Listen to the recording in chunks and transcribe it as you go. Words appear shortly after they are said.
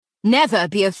Never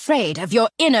be afraid of your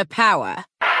inner power.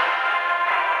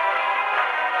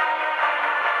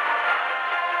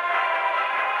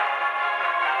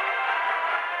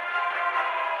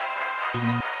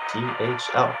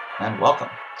 THL, and welcome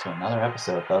to another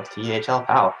episode of THL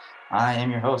POW. I am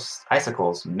your host,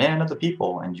 Icicles, man of the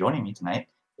people, and joining me tonight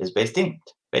is Based.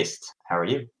 Based, how are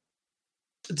you?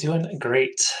 Doing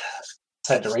great.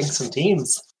 Excited to rank some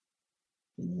teams.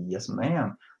 Yes,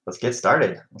 ma'am. Let's get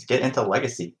started. Let's get into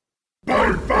Legacy.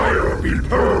 By fire be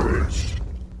purged!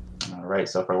 All right,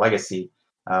 so for Legacy,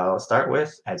 let's start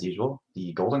with, as usual,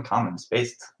 the Golden Commons.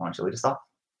 Based, why don't you lead us off?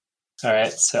 All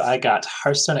right, so I got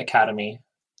Hearthstone Academy,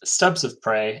 Stubs of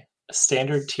Prey,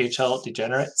 Standard THL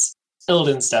Degenerates,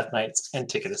 Illidan's Death Knights, and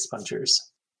Ticketus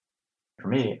Punchers. For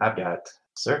me, I've got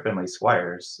Sir Finley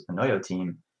Squires, Anoyo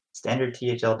Team, Standard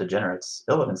THL Degenerates,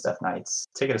 Illidan's Death Knights,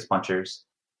 Ticketus Punchers,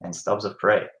 and Stubs of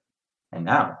Prey. And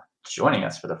now, joining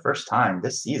us for the first time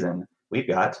this season, we've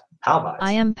got Palbot.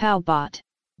 I am Palbot.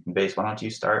 Base, why don't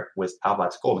you start with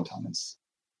Palbot's Golden Commons?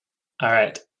 All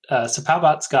right, so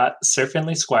Palbot's got Sir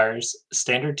Finley Squires,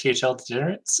 Standard THL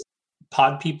Degenerates,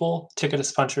 Pod People,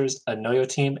 Ticketus Punchers, Anoyo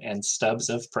Team, and Stubs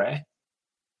of Prey.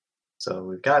 So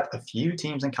we've got a few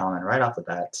teams in common right off the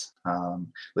bat,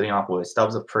 leading off with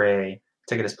Stubs of Prey,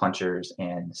 Ticketus Punchers,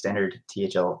 and Standard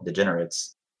THL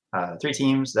Degenerates. Three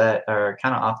teams that are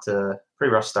kind of off to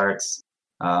pretty rough starts.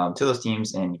 Two of those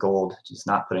teams in gold, just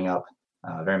not putting up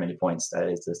very many points. That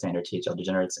is the Standard THL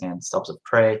Degenerates and Stubs of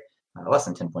Prey, less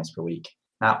than 10 points per week.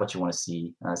 Not what you want to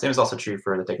see. Same is also true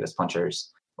for the Ticketus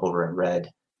Punchers over in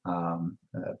red.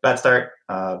 Bad start,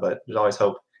 but there's always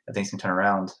hope that things can turn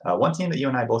around. One team that you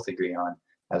and I both agree on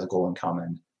as a Golden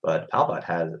Common, but Palbot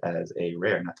has as a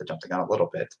rare, not to jump the gun a little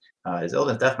bit, is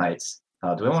Illidan's Death Knights.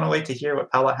 Do we want to wait to hear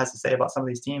what Palbot has to say about some of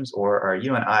these teams, or are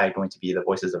you and I going to be the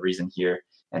voices of reason here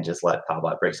and just let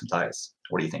Palbot break some ties?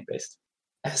 What do you think, Based?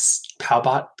 Is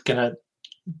Palbot going to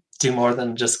do more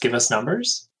than just give us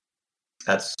numbers?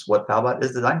 That's what Palbot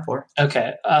is designed for.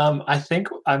 Okay, I think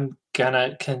I'm going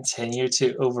to continue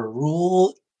to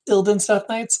overrule Illidan's Death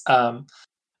Knights,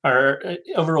 or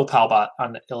overrule Palbot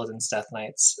on Illidan's Death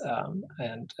Knights,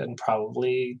 and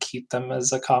probably keep them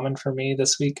as a common for me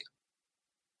this week.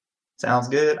 Sounds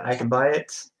good. I can buy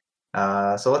it.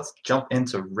 So let's jump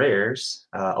into rares.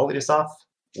 I'll lead us off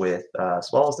with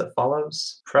Swallows That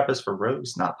Follows, Preface for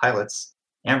Rogues, Not Pilots,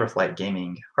 Amberflight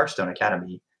Gaming, Hearthstone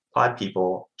Academy, Pod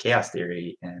People, Chaos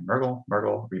Theory, and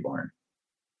Murgle Reborn.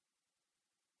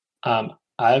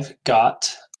 I've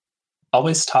got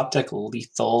Always Top Deck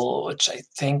Lethal, which I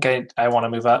think I want to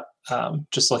move up.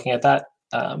 Just looking at that,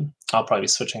 I'll probably be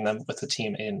switching them with the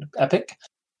team in Epic.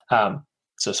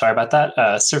 So sorry about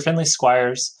that. Sir Finley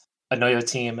Squires, Anoyo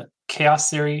Team,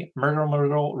 Chaos Theory,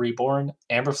 Murgle Reborn,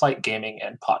 Amberflight Gaming,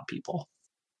 and Pod People.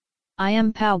 I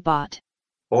am Palbot.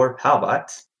 For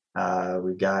Palbot,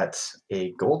 we've got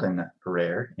a golden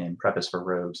rare in Preface for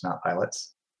Rogues, Not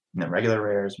Pilots. And then regular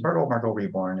rares, Murgle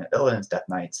Reborn, Illidan's Death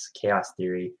Knights, Chaos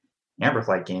Theory,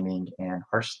 Amberflight Gaming, and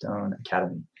Hearthstone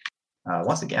Academy.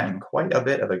 Once again, quite a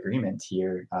bit of agreement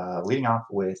here, leading off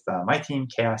with my team,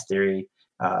 Chaos Theory,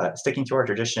 sticking to our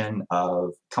tradition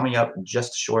of coming up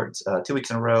just short 2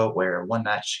 weeks in a row where one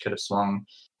match could have swung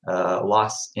a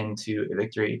loss into a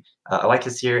victory. I like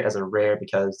this here as a rare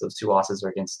because those two losses are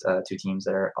against two teams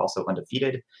that are also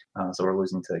undefeated, so we're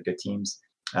losing to good teams.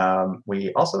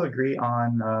 We also agree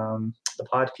on the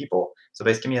Pod People. So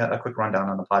basically, give me a quick rundown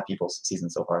on the Pod People's season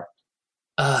so far.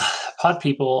 Pod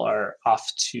People are off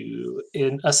to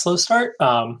in a slow start.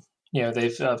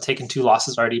 They've taken 2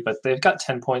 losses already, but they've got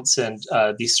 10 points and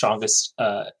the strongest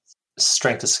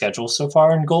strength of schedule so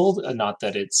far in gold. Not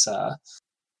that it's a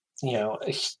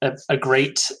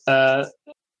great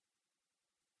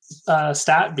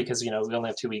stat because we only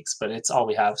have 2 weeks, but it's all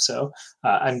we have. So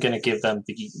I'm going to give them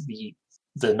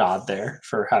the nod there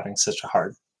for having such a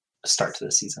hard start to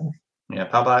the season. Yeah,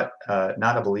 Palbot,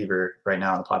 not a believer right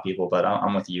now in the Pod People, but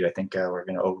I'm with you. I think we're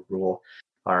going to overrule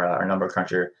our number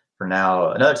cruncher for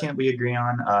now. Another team that we agree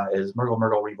on is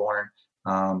Murgle Reborn.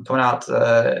 Coming out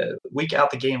week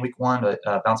out the game, week 1, but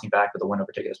bouncing back with a win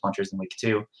over Ticketus Punchers in week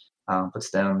 2,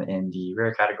 puts them in the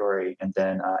rare category. And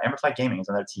then Amberflight Gaming is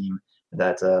another team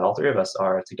that all three of us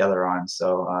are together on.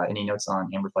 So any notes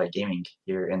on Amberflight Gaming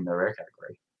here in the rare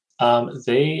category?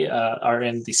 They are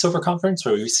in the Silver Conference,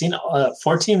 where we've seen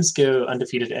 4 teams go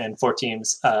undefeated and 4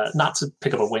 teams not to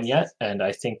pick up a win yet. And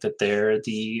I think that they're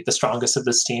the strongest of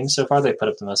this team so far. They put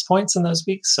up the most points in those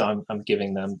weeks, so I'm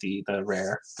giving them the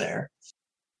rare there.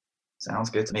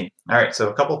 Sounds good to me. All right, so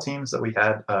a couple teams that we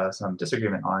had some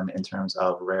disagreement on in terms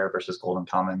of rare versus golden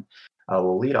common.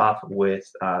 We'll lead off with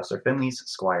Sir Finley's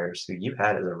Squires, who you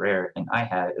had as a rare and I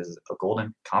had as a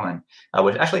golden common,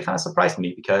 which actually kind of surprised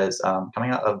me because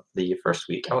coming out of the first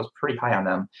week, I was pretty high on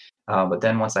them. But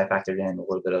then once I factored in a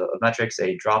little bit of metrics,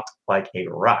 they dropped like a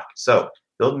rock. So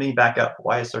build me back up.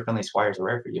 Why is Sir Finley's Squires a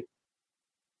rare for you?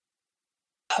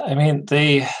 I mean,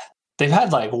 they've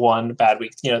had like one bad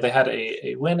week. They had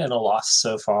a win and a loss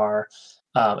so far.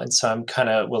 And so I'm kind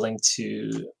of willing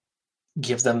to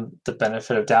give them the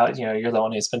benefit of doubt. You're the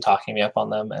one who's been talking me up on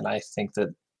them, and I think that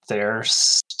they're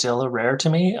still a rare to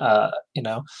me.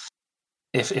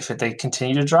 If they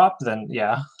continue to drop, then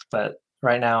yeah. But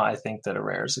right now, I think that a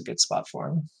rare is a good spot for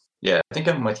them. Yeah, I think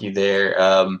I'm with you there.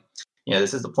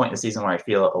 This is the point in the season where I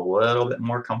feel a little bit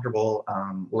more comfortable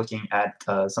looking at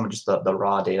some of just the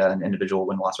raw data and individual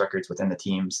win-loss records within the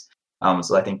teams.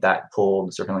 So I think that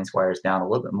pulled Sir Finley Squires down a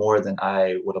little bit more than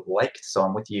I would have liked. So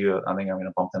I'm with you. I think I'm going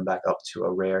to bump them back up to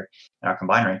a rare in our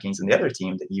combined rankings. And the other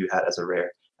team that you had as a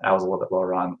rare, and I was a little bit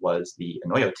lower on, was the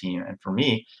Anoyo team. And for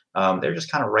me, they're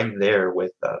just kind of right there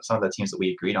with some of the teams that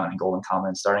we agreed on in Golden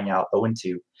Common, starting out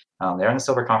 0-2. They're in the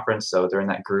Silver Conference, so they're in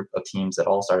that group of teams that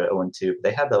all started 0-2.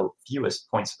 They had the fewest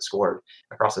points scored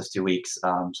across those 2 weeks,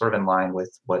 sort of in line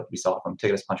with what we saw from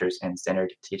Ticketus Punchers and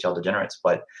Standard THL Degenerates.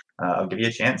 But I'll give you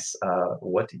a chance.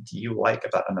 What do you like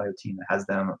about another team that has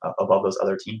them above those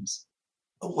other teams?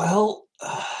 Well,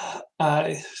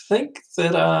 I think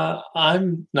that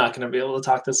I'm not going to be able to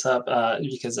talk this up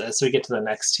because as we get to the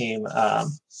next team,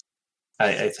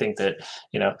 I think that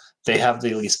they have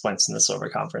the least points in the Silver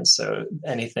Conference, so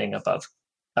anything above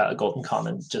Golden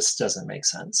Common just doesn't make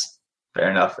sense. Fair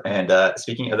enough. And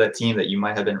speaking of that team that you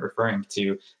might have been referring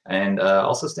to, and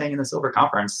also staying in the Silver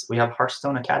Conference, we have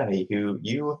Hearthstone Academy, who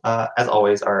you, as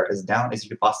always, are as down as you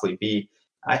could possibly be.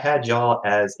 I had y'all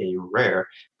as a rare,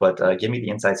 but give me the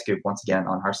inside scoop once again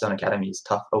on Hearthstone Academy's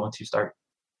tough 0-2 start.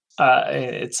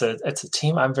 It's a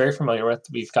team I'm very familiar with.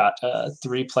 We've got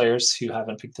 3 players who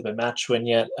haven't picked up a match win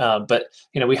yet, but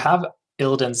we have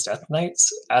Illidan's Death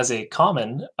Knights as a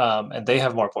common, and they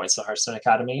have more points than Hearthstone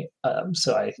Academy.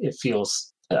 So it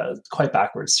feels quite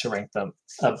backwards to rank them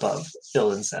above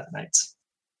Illidan's Death Knights.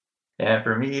 And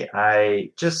for me,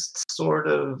 I just sort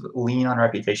of lean on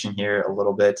reputation here a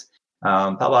little bit.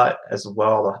 Palbot as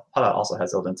well. Palbot also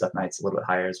has Illidan's Death Knights a little bit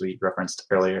higher, as we referenced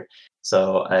earlier.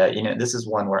 So, this is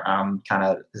one where I'm kind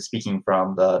of speaking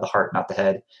from the heart, not the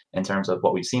head, in terms of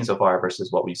what we've seen so far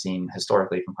versus what we've seen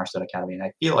historically from Hearthstone Academy. And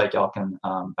I feel like y'all can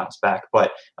bounce back.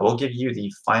 But I will give you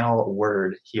the final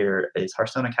word here. Is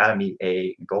Hearthstone Academy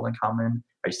a Golden Common?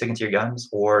 Are you sticking to your guns,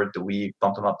 or do we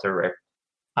bump them up to rare?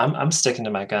 I'm sticking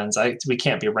to my guns. We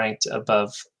can't be ranked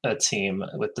above a team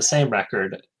with the same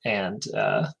record and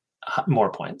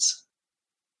more points.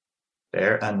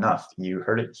 Fair enough. You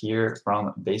heard it here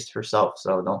from Based herself,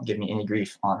 so don't give me any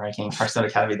grief on ranking Hearthstone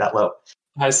Academy that low.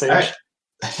 Hi, Sage. All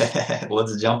right.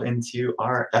 Let's jump into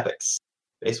our epics.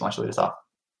 Based, why don't you lead us off?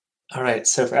 All right,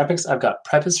 so for epics, I've got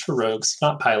Prep is for Rogues,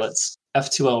 Not Pilots,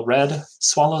 F2L Red,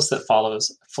 Swallows That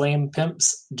Follows, Flame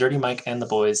Pimps, Dirty Mike and the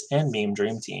Boys, and Meme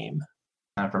Dream Team.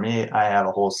 For me, I have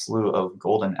a whole slew of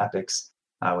golden epics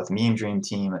with Meme Dream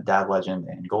Team, Dad Legend,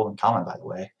 and Golden Common, by the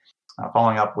way.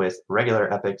 Following up with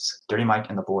regular epics, Dirty Mike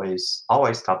and the Boys,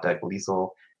 Always Top Deck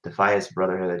Lethal, Defias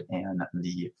Brotherhood, and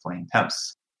the Flame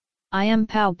Pimps. I am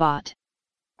Palbot.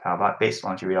 Palbot Base,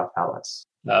 why don't you read off Palbot's?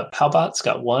 Palbot's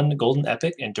got 1 golden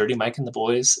epic and Dirty Mike and the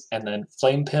Boys, and then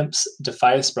Flame Pimps,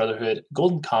 Defias Brotherhood,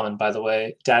 Golden Common, by the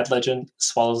way, Dad Legend,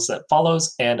 Swallows That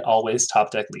Follows, and Always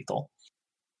Top Deck Lethal.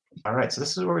 All right, so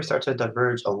this is where we start to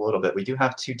diverge a little bit. We do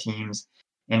have 2 teams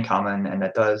in common, and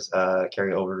that does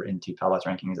carry over into Palbot's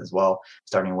rankings as well,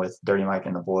 starting with Dirty Mike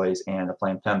and the Boys and the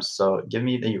Flame Pimps. So give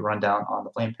me the rundown on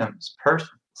the Flame Pimps.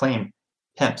 Flame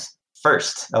Pimps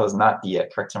first. That was not the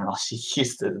correct terminology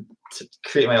used to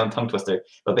create my own tongue twister.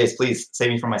 But Base, please save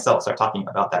me from myself. Start talking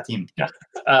about that team.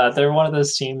 Yeah, they're one of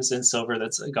those teams in Silver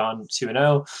that's gone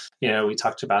 2-0. We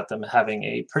talked about them having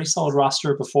a pretty solid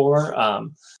roster before.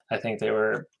 I think they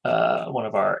were one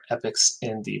of our epics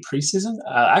in the preseason.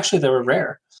 Actually, they were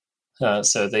rare.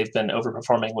 So they've been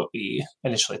overperforming what we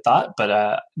initially thought,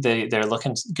 but they're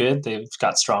looking good. They've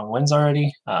got strong wins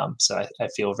already. So I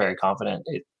feel very confident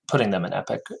putting them in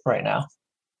epic right now.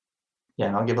 Yeah,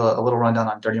 and I'll give a little rundown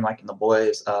on Dirty Mike and the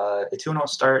Boys. A 2-0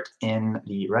 start in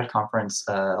the Red Conference,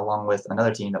 along with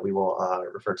another team that we will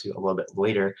refer to a little bit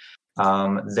later.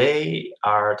 They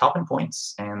are top in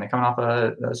points, and they're coming off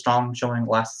a strong showing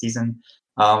last season.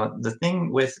 The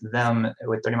thing with them,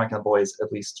 with Dirty Mike and the Boys,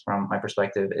 at least from my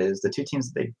perspective, is the 2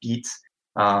 teams that they beat.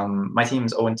 My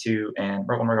team's 0-2, and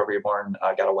Murgle Reborn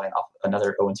got a win off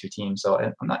another 0-2 team. So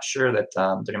I'm not sure that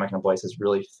Dirty Mike and the Boys has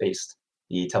really faced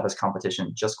the toughest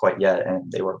competition just quite yet,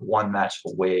 and they were one match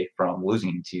away from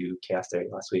losing to Chaos Theory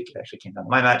last week. It actually came down to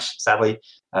my match, sadly,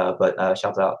 but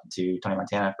shout out to Tony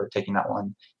Montana for taking that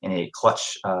one in a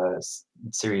clutch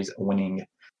series winning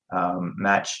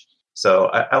match. So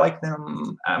I like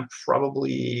them. I'm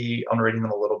probably underrating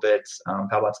them a little bit.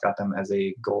 Palbot's got them as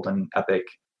a golden epic.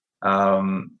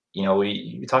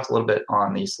 We talked a little bit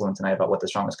on the Saloon tonight about what the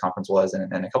strongest conference was,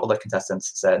 and a couple of the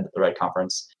contestants said the Red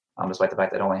Conference, despite the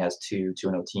fact that it only has two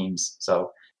 2-0 teams.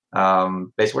 So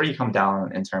basically, where do you come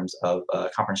down in terms of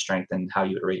conference strength and how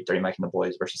you would rate Dirty Mike and the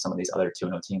boys versus some of these other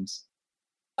 2-0 teams?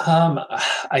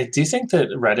 I do think that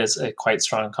Red is a quite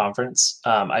strong conference.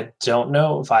 I don't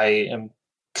know if I am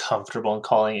comfortable in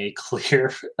calling a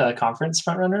clear conference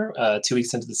frontrunner 2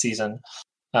 weeks into the season.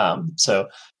 So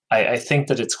I think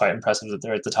that it's quite impressive that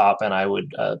they're at the top, and I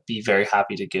would be very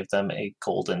happy to give them a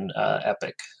golden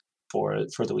epic for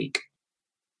the week.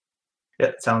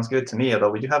 Yeah, sounds good to me,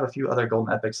 although we do have a few other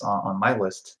golden epics on my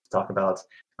list to talk about.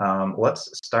 Let's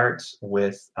start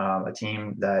with a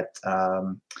team that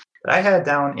I had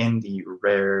down in the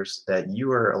rares that you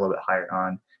were a little bit higher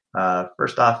on.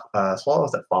 First off,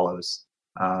 Swallows That Follows.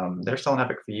 They're still an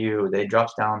epic for you. They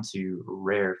dropped down to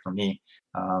rare for me.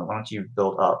 Why don't you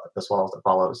build up the Swallows That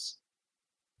Follows?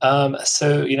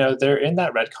 So they're in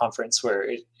that Red Conference where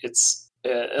it's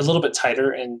a little bit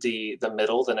tighter in the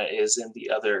middle than it is in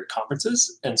the other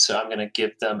conferences, and so I'm going to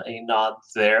give them a nod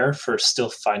there for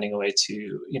still finding a way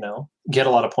to get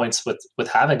a lot of points with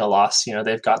having a loss.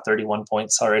 They've got 31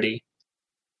 points already,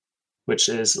 which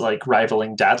is like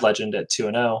rivaling Dad Legend at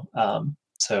 2-0.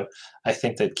 So I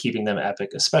think that keeping them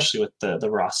epic, especially with the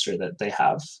roster that they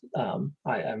have,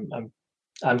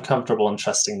 I'm comfortable in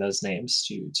trusting those names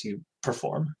to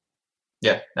perform.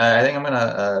 Yeah, I think I'm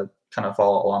gonna kind of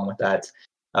follow along with that.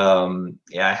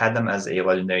 I had them as a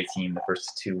legendary team the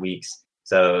first 2 weeks,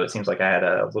 so it seems like I had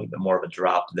a little bit more of a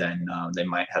drop than they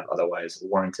might have otherwise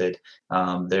warranted.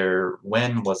 Their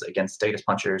win was against Status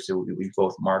Punchers, who we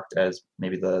both marked as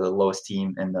maybe the lowest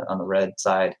team on the red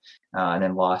side, and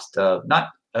then lost not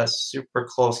a super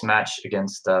close match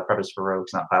against Preppers for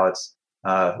Rogues, Not Pilots,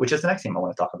 which is the next team I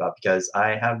want to talk about because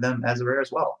I have them as a rare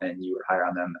as well, and you were higher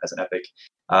on them as an epic.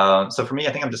 So for me,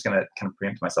 I think I'm just going to kind of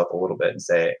preempt myself a little bit and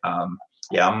say, I'm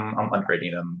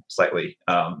underrating them slightly,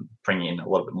 bringing in a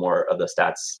little bit more of the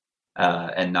stats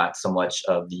and not so much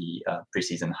of the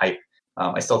preseason hype.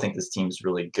 I still think this team's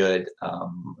really good.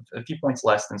 A few points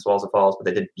less than Swallows That Falls, but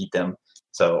they did beat them.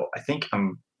 So I think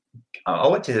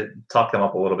I'll let you talk them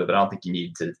up a little bit, but I don't think you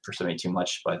need to pursue me too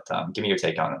much. But give me your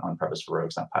take on Preppers for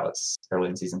Rogues, Not Pilots early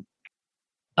in the season.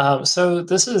 So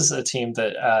this is a team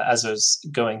that, as I was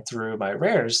going through my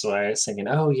rares, I was thinking,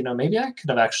 maybe I could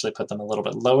have actually put them a little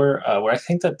bit lower, where I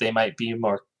think that they might be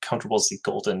more comfortable as the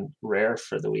golden rare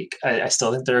for the week. I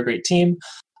still think they're a great team,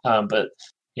 but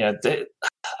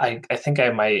I think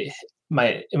it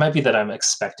might be that I'm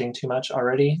expecting too much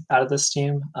already out of this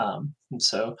team. And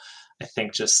so I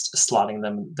think just slotting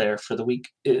them there for the week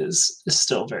is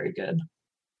still very good.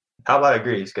 Palbot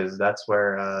agrees because that's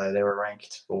where they were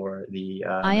ranked for the.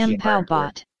 I am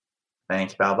Palbot.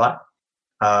 Thank you, Palbot.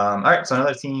 All right, so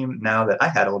another team now that I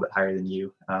had a little bit higher than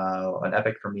you, an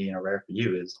epic for me and a rare for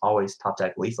you is always Top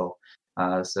Deck Lethal.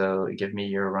 So give me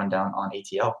your rundown on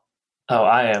ATL. Oh,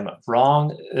 I am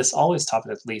wrong. This Always Top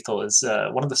Deck Lethal is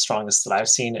one of the strongest that I've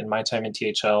seen in my time in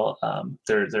THL.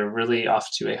 They're really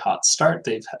off to a hot start.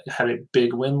 They've had a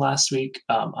big win last week.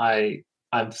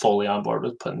 I'm fully on board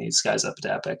with putting these guys up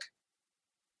to epic.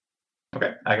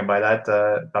 Okay, I can buy that.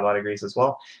 Palbot agrees as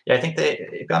well. Yeah, I think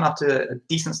they've gone off to a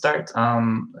decent start.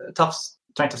 Tough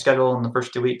strength of schedule in the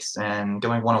first 2 weeks and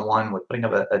going 1-1 with putting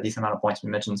up a decent amount of points. We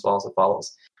mentioned Swallows That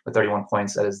Follows with 31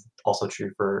 points. That is also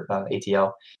true for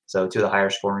ATL. So two of the higher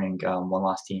scoring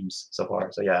one-loss teams so far.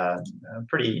 So yeah, a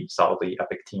pretty solidly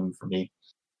epic team for me.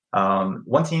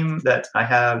 One team that I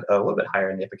have a little bit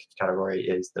higher in the epic category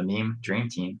is the Meme Dream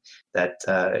Team that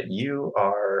you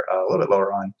are a little bit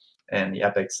lower on in the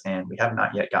epics, and we have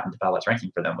not yet gotten to Palbot's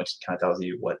ranking for them, which kind of tells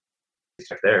you what to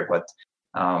expect there. But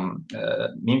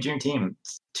Meme Dream Team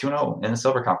 2-0 in the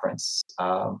Silver Conference,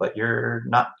 but you're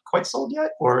not quite sold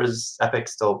yet, or is epic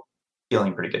still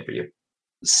feeling pretty good for you?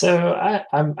 So I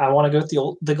want to go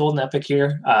with the golden epic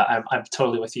here. I'm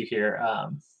totally with you here.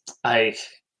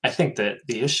 I think that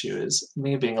the issue is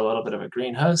me being a little bit of a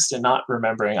green host and not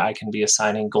remembering I can be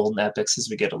assigning golden epics as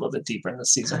we get a little bit deeper in the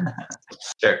season.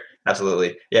 Sure,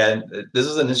 absolutely. Yeah, and this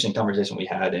was an interesting conversation we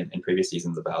had in previous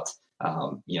seasons about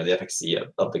the efficacy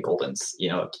of the goldens.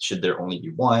 Should there only be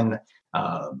one,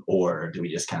 or do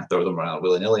we just kind of throw them around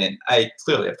willy-nilly? And I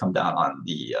clearly have come down on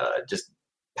the just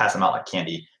pass them out like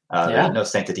candy There's no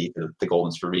sanctity to the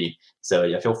Goldens for me. So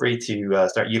yeah, feel free to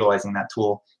start utilizing that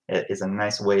tool. It is a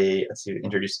nice way to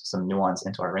introduce some nuance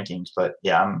into our rankings. But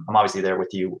yeah, I'm obviously there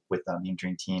with you with the Meme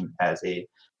Dream Team as a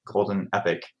Golden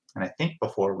Epic. And I think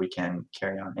before we can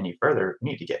carry on any further,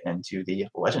 we need to get into the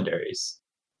legendaries.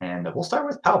 And we'll start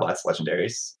with Palbot's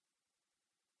legendaries.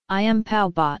 I am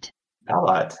Palbot.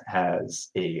 Palbot has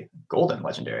a golden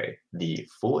legendary, the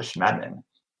Foolish Madman,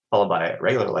 followed by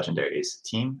regular legendaries,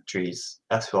 Team Trees,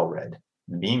 F2L Red,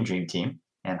 Meme Dream Team,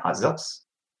 and Hot Zilfs.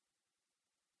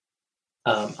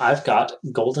 I've got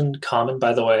Golden Common,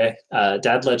 by the way,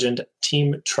 Dad Legend,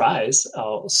 Team Tries.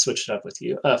 I'll switch it up with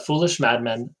you. Foolish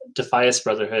Madmen, Defias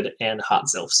Brotherhood, and Hot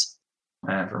Zilfs.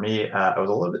 And for me, I was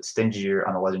a little bit stingier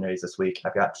on the legendaries this week.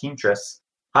 I've got Team Triss,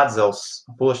 Hot Zilfs,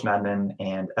 Foolish Madmen,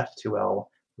 and F2L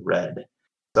Red.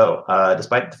 So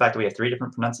despite the fact that we have 3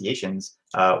 different pronunciations,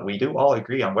 we do all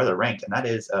agree on where they're ranked, and that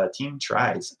is Team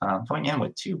Tries coming in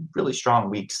with 2 really strong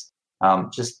weeks,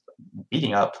 just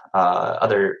beating up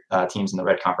other teams in the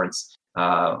Red Conference,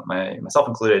 myself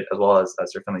included, as well as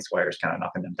Sir Finley Squires kind of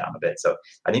knocking them down a bit. So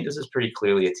I think this is pretty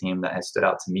clearly a team that has stood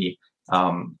out to me.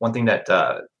 One thing that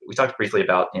we talked briefly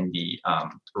about in the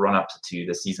run-up to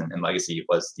the season in Legacy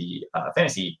was the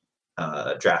fantasy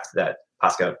draft that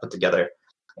Pasca put together.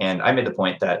 And I made the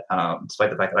point that despite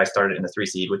the fact that I started in the 3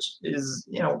 seed, which is,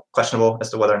 questionable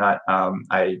as to whether or not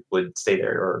I would stay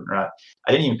there or not,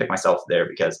 I didn't even pick myself there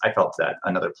because I felt that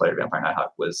another player, Vampire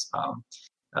Nighthawk, was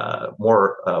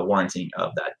more warranting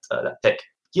of that pick.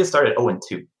 He has started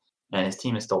 0-2, and his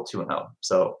team is still 2-0.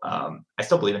 So I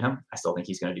still believe in him. I still think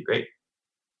he's going to do great.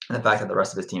 And the fact that the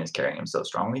rest of his team is carrying him so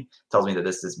strongly tells me that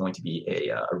this is going to be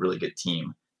a really good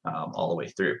team all the way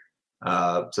through.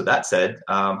 So that said,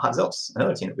 Hot Zilfs,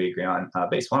 another team that we agree on.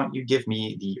 Base, why don't you give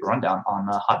me the rundown on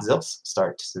Hot Zilfs'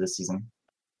 start to this season?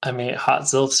 I mean, Hot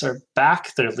Zilfs are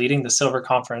back. They're leading the Silver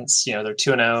Conference. They're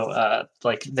 2-0.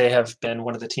 They have been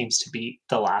one of the teams to beat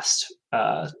the last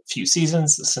few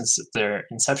seasons since their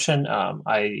inception.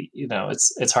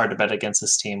 It's hard to bet against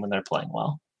this team when they're playing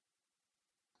well.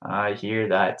 I hear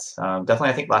that. Definitely,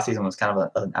 I think last season was kind of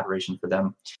an aberration for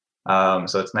them.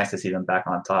 So it's nice to see them back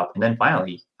on top. And then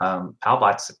finally,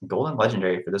 Palbot's golden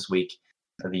legendary for this week,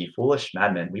 the Foolish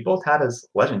Madman. We both had as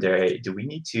legendary. Do we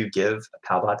need to give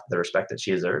Palbot the respect that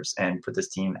she deserves and put this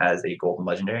team as a golden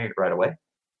legendary right away?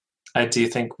 I do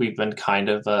think we've been kind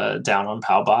of down on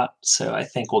Palbot, so I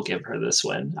think we'll give her this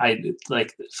win. I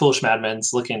like Foolish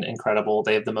Madman's looking incredible.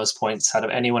 They have the most points out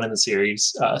of anyone in the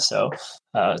series, so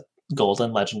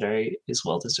golden legendary is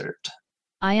well deserved.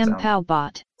 I am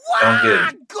Palbot.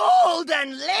 Wow,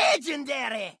 golden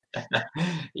legendary!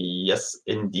 Yes,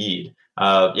 indeed.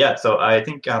 So I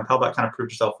think Palbot kind of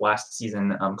proved herself last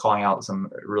season, calling out some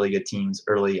really good teams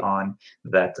early on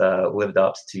that lived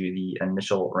up to the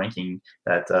initial ranking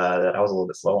that I was a little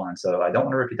bit slow on. So I don't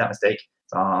want to repeat that mistake.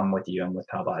 So I'm with you. I'm with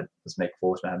Palbot. Let's make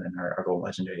Foolish Madman our golden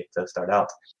legendary to start out.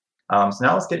 So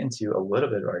now let's get into a little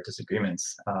bit of our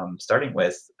disagreements, starting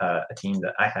with a team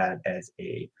that I had as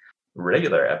a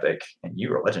regular epic and you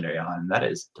were legendary on, and that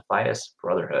is Defias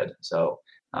Brotherhood. So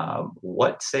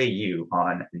what say you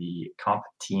on the comp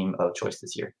team of choice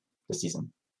this season?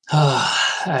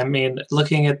 I mean,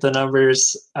 looking at the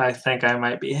numbers, I think I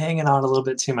might be hanging on a little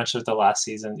bit too much of the last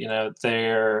season.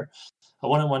 They're a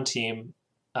 1-1 team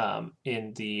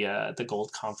in the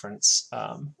Gold Conference,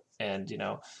 and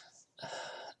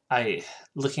I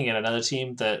looking at another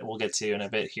team that we'll get to in a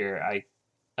bit here.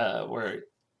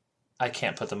 I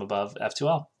can't put them above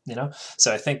F2L,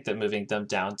 So I think that moving them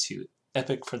down to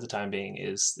Epic for the time being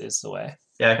is the way.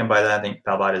 Yeah, I can buy that. I think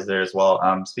Palbot is there as well.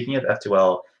 Speaking of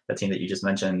F2L, the team that you just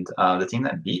mentioned, the team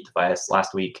that beat Defias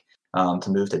last week to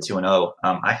move to 2-0,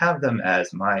 I have them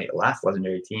as my last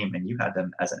legendary team, and you had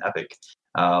them as an Epic.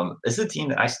 This is a team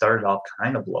that I started off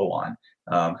kind of low on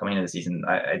coming into the season.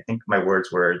 I think my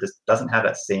words were, this doesn't have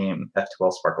that same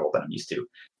F2L sparkle that I'm used to.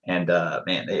 And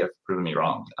man, they have proven me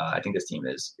wrong. I think this team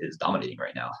is dominating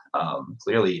right now.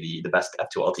 Clearly the best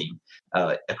F2L team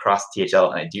across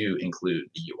THL, and I do include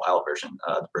the wild version,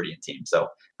 the Viridian team. So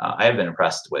I have been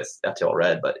impressed with F2L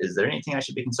Red, but is there anything I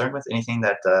should be concerned with? Anything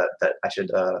that I should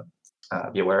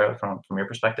be aware of from your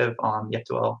perspective on the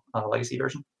F2L Legacy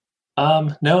version?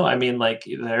 No, I mean,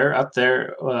 they're up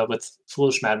there with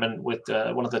Foolish Madman with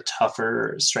one of the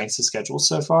tougher strengths of schedule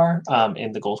so far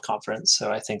in the Gold Conference.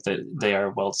 So I think that they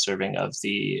are well deserving of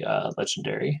the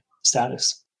legendary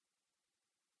status.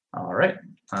 All right.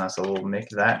 So we'll make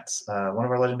that one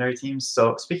of our legendary teams.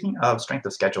 So speaking of strength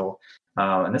of schedule,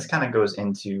 and this kind of goes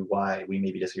into why we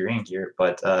may be disagreeing here,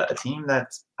 but a team that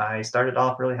I started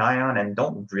off really high on and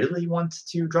don't really want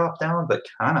to drop down, but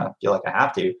kind of feel like I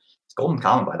have to. It's Golden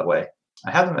Common, by the way.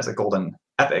 I have them as a golden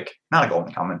epic, not a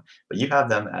golden common, but you have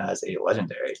them as a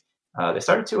legendary. They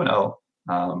started 2-0,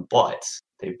 but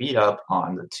they beat up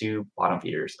on the two bottom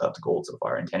feeders of the gold so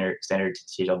far, in standard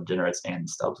THL Degenerates and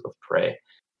Stubbs of Prey.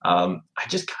 I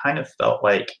just kind of felt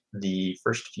like the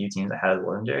first few teams that had a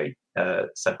legendary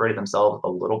separated themselves a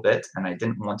little bit, and I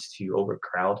didn't want to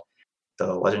overcrowd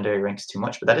the legendary ranks too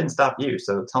much, but that didn't stop you.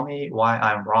 So tell me why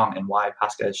I'm wrong and why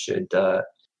Pasca should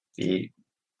be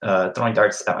throwing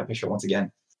darts at my picture once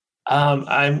again.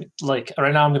 I'm like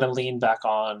right now I'm going to lean back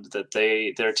on that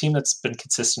they're a team that's been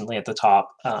consistently at the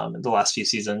top in the last few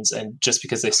seasons, and just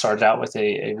because they started out with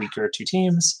a weaker two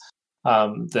teams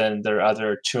than their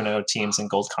other 2-0 teams in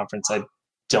Gold Conference, I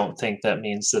don't think that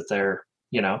means that they're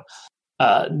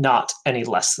not any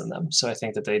less than them. So I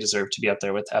think that they deserve to be up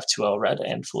there with F2L Red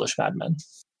and Foolish Madmen.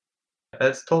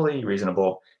 That's totally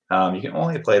reasonable. You can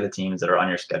only play the teams that are on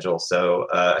your schedule. So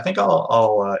I think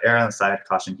I'll err on the side of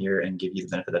caution here and give you the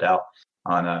benefit of the doubt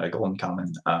on a Golden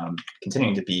Common,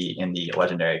 continuing to be in the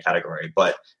legendary category.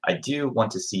 But I do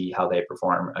want to see how they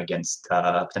perform against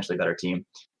a potentially better team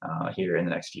here in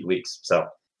the next few weeks. So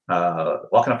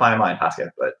welcome to fine line, Pasca,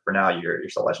 but for now you're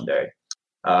still legendary.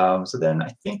 So then I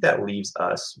think that leaves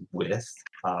us with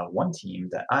one team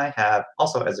that I have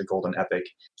also as a golden epic,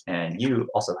 and you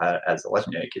also had it as a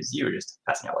legendary because you were just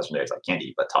passing out legendaries like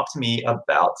candy. But talk to me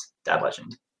about Dad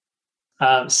Legend.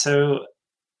 So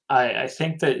I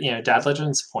think that Dad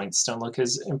Legend's points don't look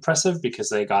as impressive because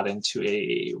they got into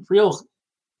a real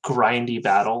grindy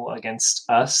battle against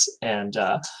us, and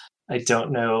I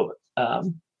don't know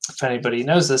if anybody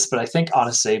knows this, but I honestly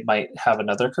Odyssey might have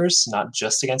another curse, not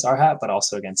just against Arhat, but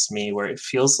also against me, where it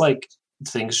feels like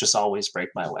things just always break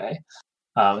my way.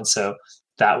 And so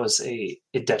that was a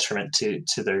detriment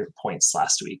to their points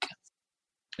last week.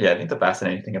 Yeah, I think the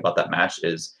fascinating thing about that match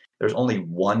is there's only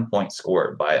 1 point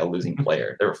scored by a losing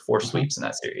player. There were 4 sweeps in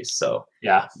that series. So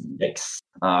yeah, yikes.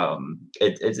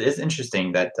 It is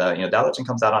interesting that Dad Legend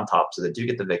comes out on top, so they do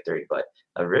get the victory, but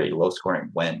a really low scoring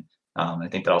win. I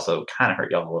think that also kind of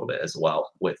hurt y'all a little bit as well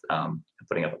with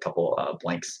putting up a couple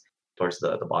blanks towards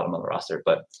the bottom of the roster.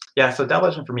 But yeah, so Dad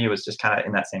Legend for me was just kind of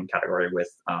in that same category with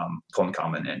Golden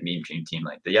Common and Meme Dream Team.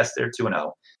 Like, yes, they're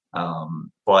 2-0,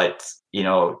 but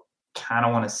kind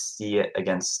of want to see it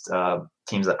against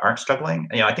teams that aren't struggling.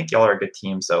 I think y'all are a good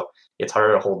team, so it's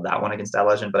harder to hold that one against Dad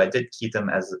Legend. But I did keep them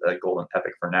as a golden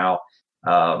epic for now,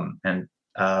 and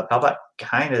Palbot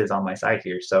kind of is on my side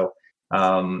here. So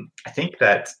I think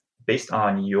that, based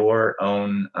on your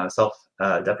own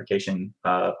self-deprecation,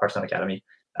 Hearthstone Academy,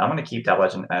 I'm going to keep Dad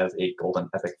Legend as a golden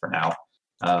epic for now,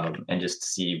 and just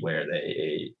see where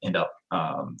they end up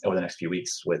over the next few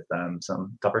weeks with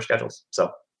some tougher schedules.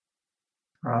 So,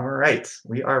 all right,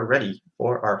 we are ready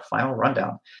for our final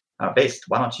rundown. Based,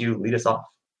 why don't you lead us off?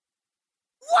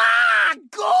 Wow,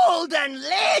 golden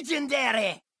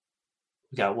legendary!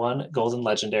 We got one golden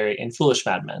legendary in Foolish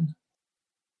Madmen.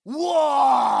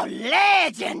 Whoa,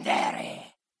 legendary!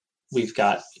 We've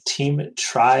got Team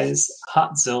Tries,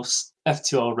 Hot Zilfs,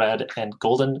 F2L Red, and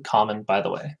Golden Common, by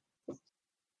the way.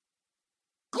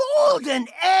 Golden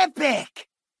epic!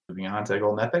 Moving on to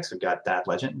Golden Epics, we've got Dad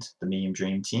Legend, the Meme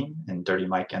Dream Team, and Dirty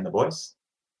Mike and the Boys.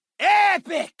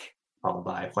 Epic! Followed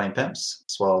by Flame Pimps,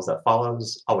 as well as That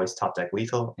Follows, Always Top Deck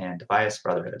Lethal, and Defias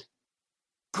Brotherhood.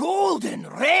 Golden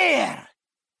rare!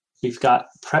 We've got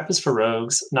Prep is for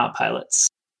Rogues, Not Pilots.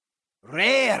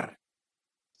 Rare!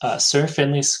 Sir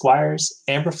Finley Squires,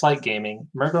 Amberflight Gaming,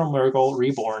 Murgle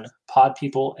Reborn, Pod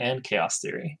People, and Chaos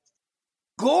Theory.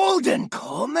 Golden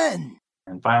Common!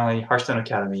 And finally, Hearthstone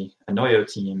Academy, Anoyo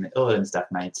Team, Illidan's Death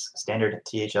Knights, Standard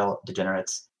THL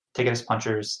Degenerates, Ticketus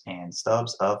Punchers, and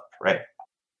Stubbs of Prey.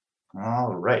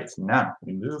 All right, now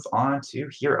we move on to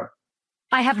Hero.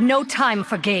 I have no time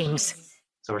for games.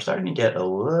 So we're starting to get a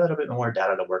little bit more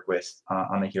data to work with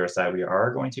on the Hero side. We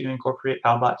are going to incorporate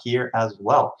Palbot here as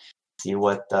well. See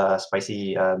what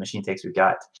spicy machine takes we've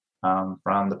got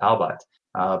from the Palbot.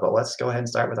 But let's go ahead and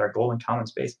start with our Golden Common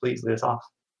Space. Please lead us off.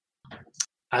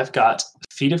 I've got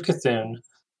Feet of Cthulhu,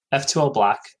 F2L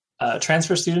Black,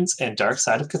 Transfer Students, and Dark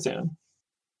Side of Cthulhu.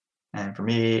 And for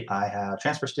me, I have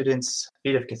Transfer Students,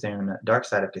 Feet of Cthulhu, Dark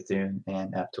Side of Cthulhu,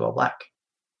 and F2L Black.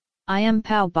 I am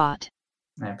Palbot.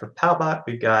 And for Palbot,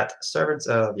 we've got Servants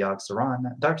of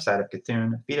Yogg-Saron, Dark Side of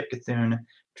Cthulhu, Feet of Cthulhu,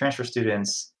 Transfer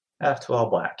Students, F2L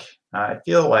Black. I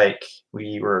feel like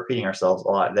we were repeating ourselves a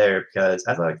lot there because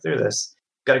as I look through this,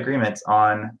 we've got agreements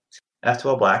on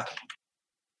F2L Black,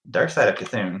 Dark Side of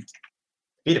Cthulhu,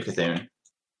 Feet of Cthulhu,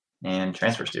 and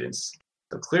Transfer Students.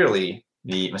 So clearly,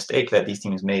 the mistake that these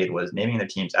teams made was naming their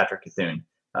teams after Cthulhu.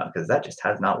 because that just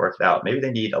has not worked out. Maybe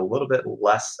they need a little bit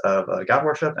less of God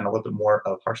worship and a little bit more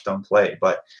of Hearthstone play.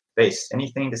 But Base,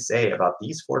 anything to say about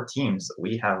these 4 teams that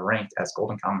we have ranked as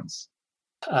Golden Commons?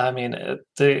 I mean,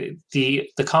 the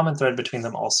common thread between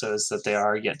them also is that they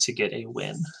are yet to get a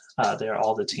win. They are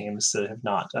all the teams that have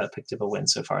not picked up a win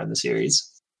so far in the series.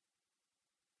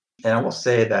 And I will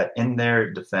say that in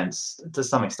their defense, to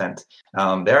some extent,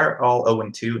 they're all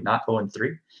 0-2, not 0-3.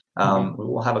 We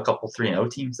will have a couple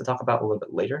 3-0 teams to talk about a little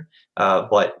bit later,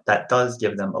 but that does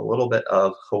give them a little bit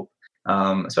of hope,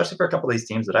 especially for a couple of these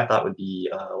teams that I thought would be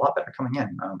a lot better coming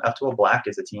in. F2O Black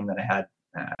is a team that I had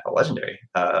a legendary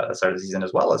start of the season,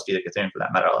 as well as Feet of Cthulhu for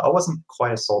that matter. I wasn't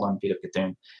quite as sold on Feet of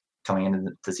Cthulhu coming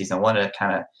into the season. I wanted to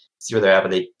kind of see where they're at, but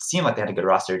they seem like they had a good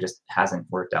roster. It just hasn't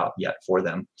worked out yet for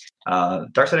them.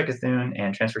 Dark Side of Cthulhu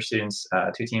and Transfer Students,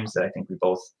 2 teams that I think we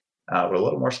both were a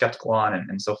little more skeptical on,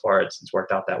 and so far it's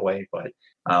worked out that way. But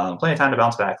plenty of time to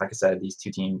bounce back. Like I said, these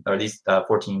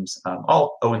 4 teams,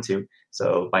 all 0-2,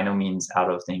 so by no means out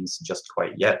of things just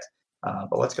quite yet.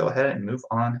 But let's go ahead and move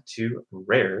on to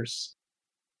rares.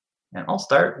 And I'll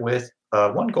start with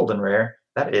one golden rare.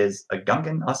 That is a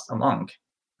Gungan Us Among,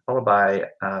 followed by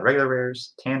regular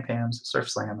rares, Tan Pams, Surf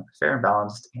Slam, Fair and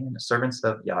Balanced, and Servants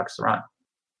of Yogg-Saron.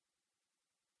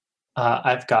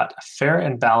 I've got Fair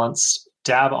and Balanced,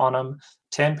 Dab on them,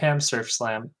 Tan Pam, Surf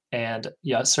Slam, and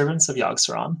Servants of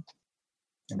Yogg-Saron.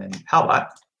 And then Palbot.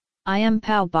 I am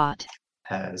Palbot.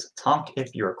 Has Tonk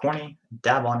If You're Corny,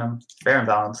 Dab on them, Fair and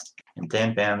Balanced, and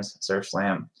Tan Pams, Surf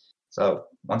Slam. So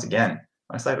once again,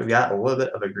 looks like we've got a little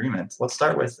bit of agreement. Let's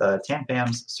start with Tan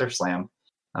Pams, Surf Slam.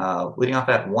 Leading off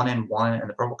at 1-1 in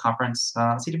the Purple Conference.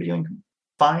 Seem to be doing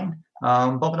fine.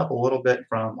 Bumping up a little bit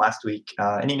from last week.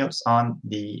 Any notes on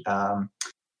the?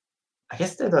 I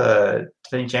guess they're the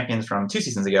defending champions from 2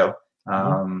 seasons ago.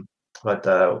 But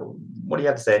what do you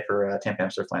have to say for Tan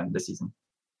Pam Surf Slam this season?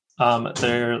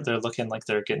 They're looking like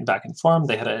they're getting back in form.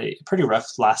 They had a pretty rough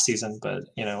last season, but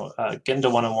getting to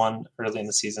 1-1 early in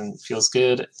the season feels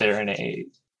good. They're in a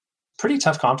pretty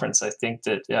tough conference. I think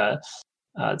that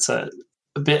it's a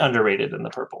bit underrated in the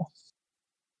Purple.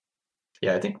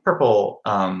 Yeah, I think Purple.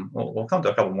 We'll come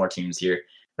to a couple more teams here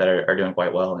that are doing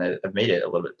quite well, and have made it a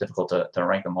little bit difficult to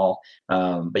rank them all.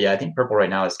 But yeah, I think Purple right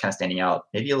now is kind of standing out,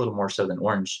 maybe a little more so than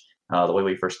Orange, the way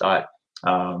we first thought.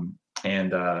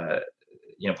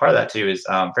 Part of that too is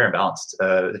Fair and Balanced,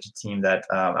 the team that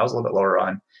I was a little bit lower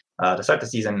on to start the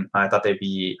season. I thought they'd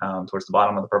be towards the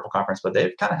bottom of the Purple Conference, but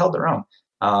they've kind of held their own.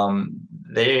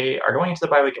 They are going into the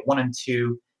bye week at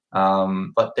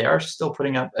 1-2, but they are still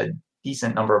putting up a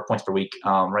decent number of points per week,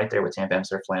 right there with Tan Pam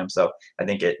Surf Slam. So I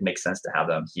think it makes sense to have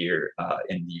them here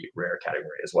in the rare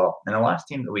category as well. And the last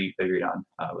team that we agreed on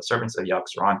was Servants of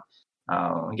Yogg-Saron.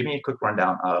 Give me a quick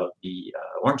rundown of the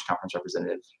Orange Conference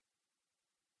representative.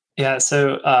 Yeah,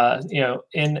 so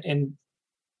in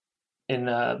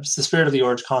the spirit of the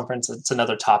Orange Conference, it's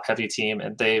another top-heavy team,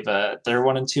 and they're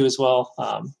 1-2 as well,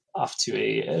 off to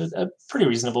a pretty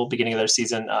reasonable beginning of their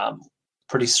season.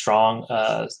 Pretty strong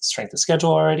strength of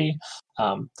schedule already.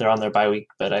 They're on their bye week,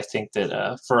 but I think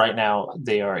that for right now,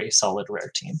 they are a solid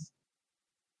rare team.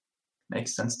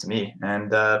 Makes sense to me.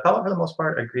 And Pellet, for the most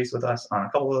part, agrees with us on a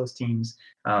couple of those teams.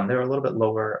 They were a little bit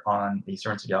lower on the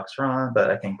Servants of Yogg-Saron,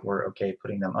 but I think we're okay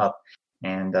putting them up.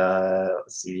 And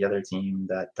let's see, the other team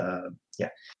that,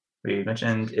 we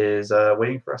mentioned is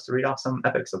waiting for us to read off some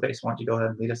epics. So, Base, why don't you go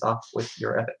ahead and lead us off with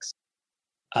your epics?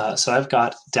 So I've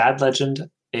got Dad Legend,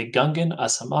 a Gungan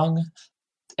Us Among,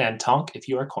 and Tonk If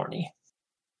You Are Corny.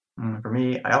 For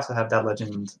me, I also have Dad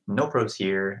Legend, No Pros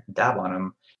Here, Dab on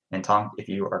them, and Tonk If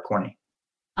You Are Corny.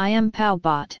 I am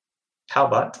Palbot.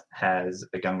 Palbot has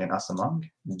a Gungan Us Among,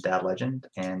 Dad Legend,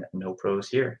 and No Pros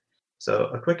Here. So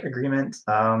a quick agreement.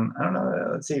 I don't know.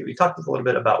 Let's see. We talked a little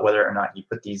bit about whether or not you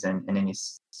put these in any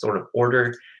sort of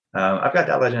order. I've got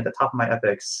Dad Legend at the top of my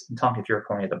epics, and Tonk If You're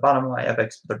Corny at the bottom of my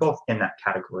epics. They're both in that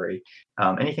category.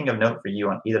 Anything of note for you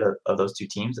on either of those 2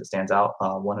 teams that stands out,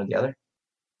 one or the other?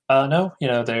 No,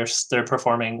 they're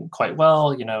performing quite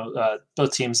well.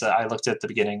 Both teams that I looked at the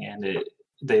beginning, and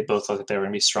they both look like they were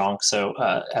going to be strong. So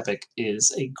Epic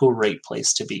is a great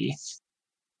place to be.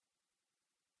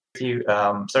 You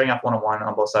starting off 1-1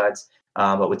 on both sides,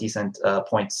 but with decent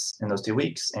points in those 2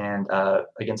 weeks, and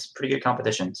against pretty good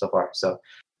competition so far. So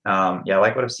I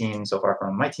like what I've seen so far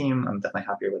from my team. I'm definitely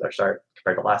happier with our start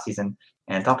compared to last season.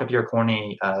 And Tonk If You're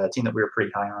Corny, a team that we were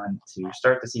pretty high on to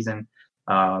start the season,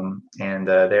 and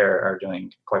they are doing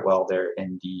quite well there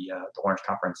in the Orange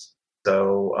Conference.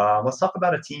 So let's talk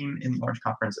about a team in the Orange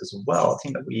Conference as well, a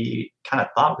team that we kind of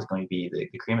thought was going to be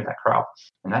the cream of that crop,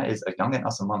 and that is a Gungan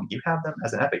Us Among. You have them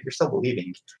as an epic. You're still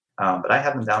believing, but I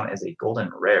have them down as a golden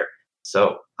rare.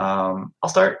 So I'll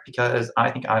start because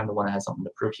I think I'm the one that has something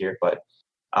to prove here. But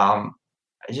I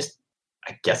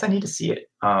guess I need to see it.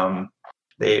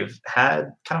 They've had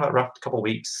kind of a rough couple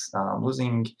weeks,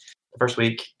 losing the first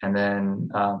week and then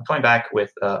coming back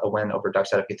with a win over Dark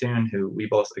Side of Cthulhu, who we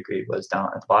both agreed was down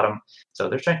at the bottom. So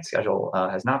their strength schedule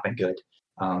has not been good.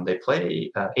 They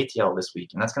play ATL this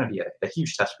week, and that's going to be a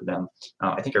huge test for them.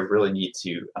 I think I really need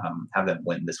to have them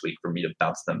win this week for me to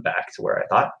bounce them back to where I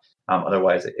thought.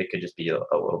 Otherwise, it could just be a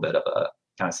little bit of a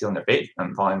kind of sealing their fate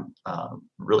and falling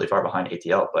really far behind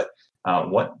ATL. But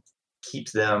what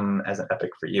keeps them as an epic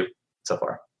for you so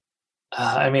far?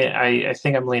 I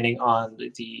think I'm leaning on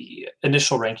the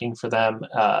initial ranking for them,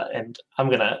 and I'm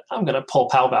gonna pull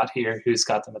Palbot here, who's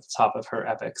got them at the top of her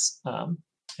epics,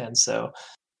 and so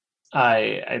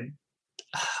I'm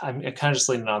kind of just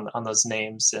leaning on those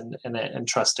names and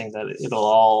trusting that it'll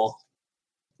all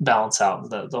balance out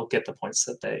and that they'll get the points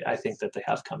that I think that they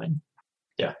have coming.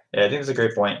 Yeah, I think it's a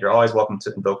great point. You're always welcome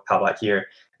to invoke Palbot here,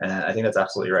 and I think that's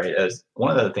absolutely right. As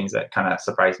one of the things that kind of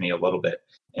surprised me a little bit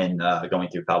in going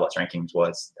through Palbot's rankings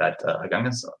was that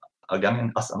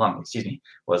Agungan Us Among,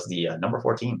 was the number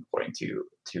 14 according to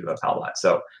Palbot.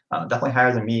 So definitely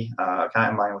higher than me, kind of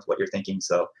in line with what you're thinking.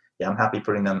 So yeah, I'm happy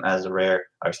putting them as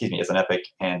as an epic,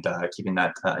 and keeping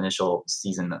that initial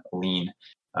season lean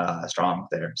strong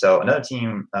there. So another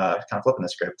team kind of flipping the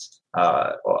script.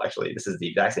 Well, actually, this is the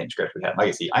exact same script we had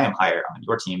Legacy. I am higher on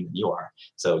your team than you are.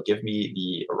 So give me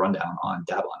the rundown on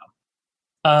Dab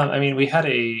on them. We had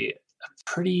a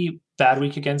pretty bad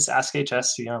week against Ask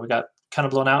HS. We got kind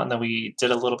of blown out, and then we did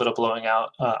a little bit of blowing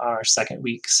out on our second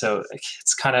week. So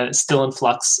it's kind of still in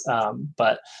flux,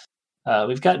 but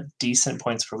we've got decent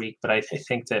points per week. But I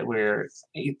think that we're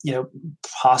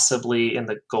possibly in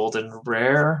the golden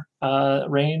rare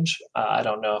range. I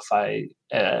don't know if I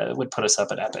would put us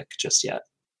up at epic just yet.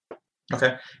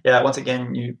 Okay. Yeah, once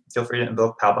again, you feel free to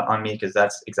invoke Palbot on me, because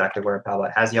that's exactly where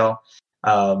Palbot has y'all.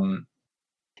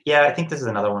 Yeah, I think this is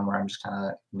another one where I'm just kind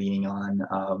of leaning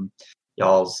on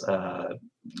y'all's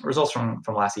results from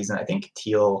last season. I think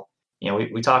Teal,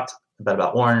 we talked a bit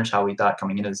about Orange, how we thought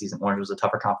coming into the season Orange was a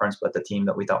tougher conference, but the team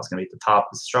that we thought was going to be at the top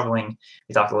was struggling.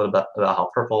 We talked a little bit about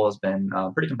how Purple has been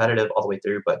pretty competitive all the way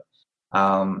through, but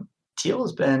Teal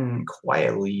has been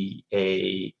quietly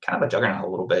a kind of a juggernaut a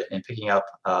little bit in picking up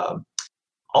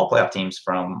all playoff teams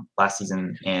from last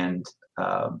season, and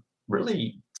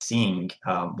really seeing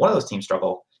one of those teams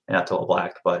struggle in Attila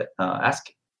Black. But Ask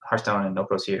Hearthstone and No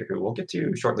Pros here, who we'll get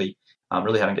to shortly,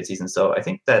 really having good seasons. So I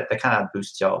think that kind of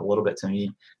boosts y'all a little bit to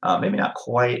me. Maybe not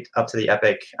quite up to the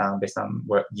epic based on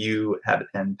what you had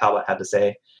and Palbot had to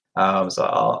say. So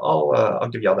I'll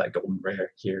give y'all that golden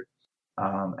rare here.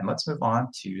 And let's move on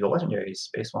to the legendaries.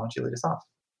 Space, why don't you lead us off?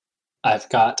 I've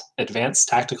got Advanced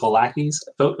Tactical Lackeys,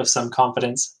 Vote of Some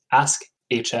Confidence, Ask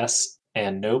HS,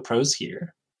 and No Pros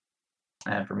here.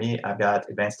 And for me, I've got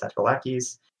Advanced Tactical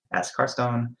Lackeys, Ask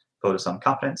Hearthstone, Vote of Some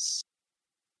Confidence.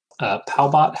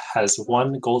 Palbot has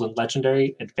one golden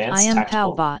legendary, Advanced I am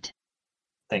Tactical. Palbot.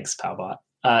 Thanks, Palbot.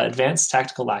 Advanced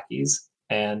Tactical Lackeys,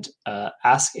 and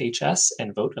Ask HS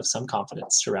and Vote of Some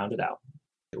Confidence to round it out.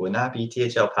 It would not be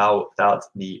THL PAL without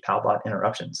the Palbot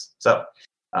interruptions. So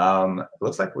it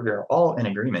looks like we're all in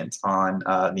agreement on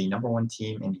the number one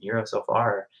team in Hero so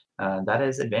far. That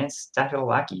is Advanced Tactical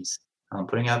Lackeys,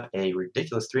 putting up a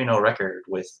ridiculous 3-0 record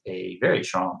with a very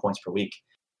strong points per week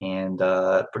and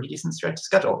pretty decent stretch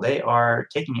schedule. They are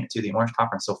taking it to the Orange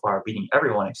Conference so far, beating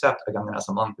everyone except Agungan Us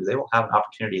Among, who they will have an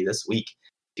opportunity this week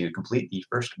to complete the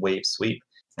first wave sweep.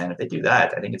 And if they do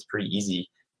that, I think it's pretty easy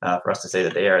for us to say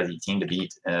that they are the team to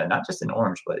beat, not just in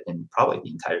Orange, but in probably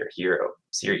the entire Hero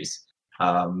series.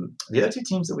 The other two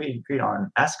teams that we agreed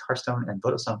on, Ask Hearthstone and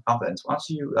Vote of Some Confidence. Why don't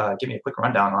you give me a quick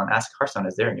rundown on Ask Hearthstone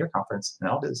as they're in your conference, and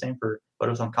I'll do the same for Vote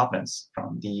of Some Confidence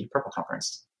from the Purple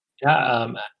Conference.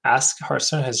 Yeah, Ask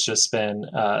Hearthstone has just been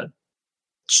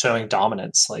showing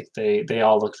dominance. Like they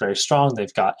all look very strong.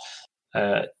 They've got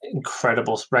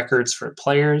incredible records for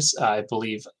players. I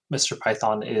believe Mr.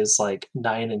 Python is like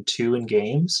 9-2 in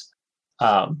games.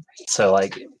 So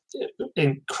like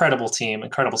incredible team,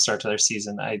 incredible start to their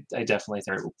season. I definitely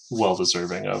think they're well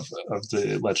deserving of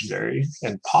the legendary,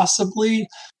 and possibly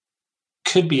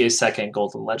could be a second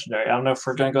golden legendary. I don't know if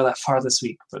we're going to go that far this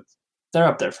week, but they're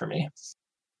up there for me.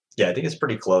 Yeah, I think it's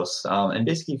pretty close. And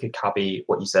basically, you could copy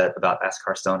what you said about Ask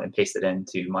Hearthstone and paste it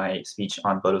into my speech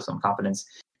on Vote of Some Confidence,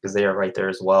 because they are right there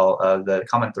as well. The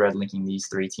comment thread linking these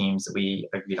three teams that we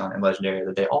agreed on in Legendary,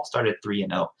 that they all started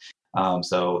 3-0.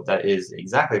 So that is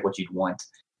exactly what you'd want.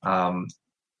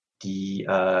 The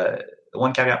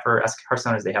one caveat for Ask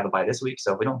Hearthstone is they have a bye this week,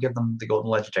 so if we don't give them the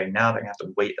Golden Legendary now, they're going to have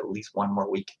to wait at least one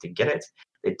more week to get it.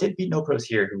 they did beat No Pros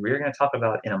here, who we're going to talk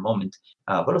about in a moment.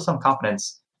 But with some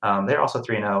confidence, they're also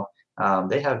 3-0.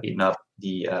 They have beaten up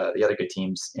the other good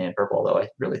teams in purple, although I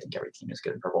really think every team is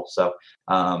good in purple. So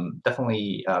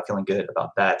definitely feeling good about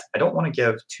that. I don't want to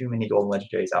give too many golden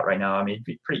legendaries out right now. I mean, it'd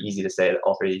be pretty easy to say that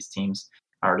all three of these teams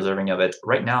are deserving of it.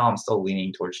 Right now, I'm still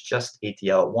leaning towards just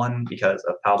ATL. One, because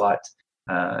of Palbot,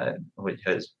 which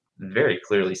has very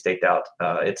clearly staked out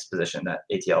its position that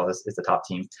ATL is the top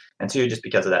team. And two, just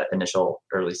because of that initial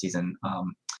early season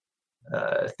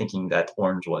thinking that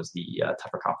Orange was the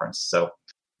tougher conference. So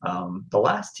the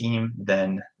last team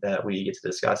then that we get to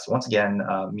discuss, once again,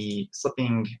 me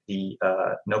slipping the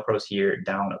No Pros here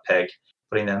down a peg,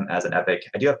 putting them as an epic.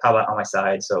 I do have Palbot on my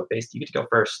side, so Based, you get to go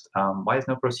first. Why is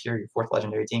No Pros here your fourth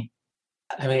legendary team?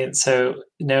 I mean, so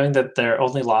knowing that their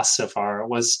only loss so far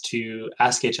was to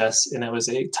Ask HS, and it was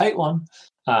a tight one,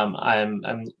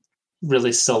 I'm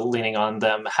really still leaning on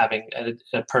them having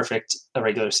a perfect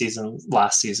regular season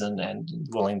last season and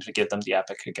willing to give them the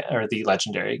epic again, or the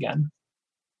legendary again.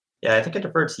 Yeah, I think I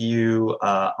defer to you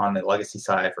on the legacy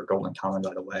side for Golden Common,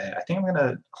 by the way. I think I'm going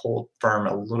to hold firm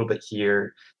a little bit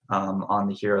here on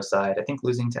the hero side. I think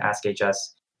losing to Ask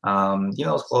HS, even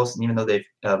though it's close, and even though they've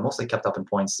mostly kept up in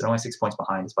points, they're only 6 points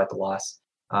behind despite the loss.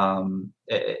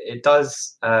 It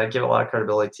does give a lot of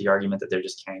credibility to the argument that they're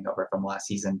just carrying over from last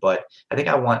season. But I think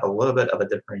I want a little bit of a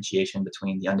differentiation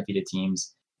between the undefeated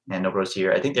teams and No Pros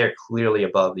here. I think they're clearly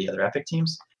above the other epic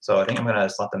teams. So I think I'm going to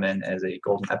slot them in as a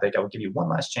golden epic. I will give you one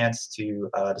last chance to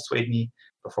dissuade me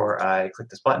before I click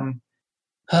this button.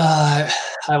 I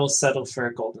will settle for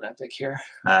a golden epic here.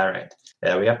 All right.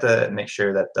 Yeah, we have to make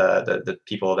sure that the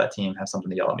people of that team have something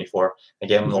to yell at me for. I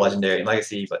gave them the legendary and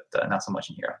legacy, but not so much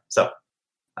in hero. So,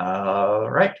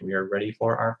 all right, we are ready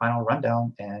for our final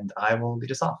rundown, and I will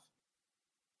lead us off.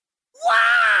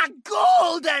 Wow,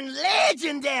 golden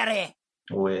legendary!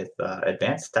 With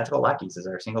Advanced Tactical Lackeys as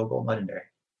our single golden legendary.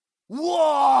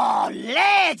 Whoa,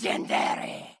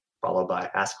 legendary! Followed by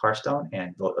Ask Hearthstone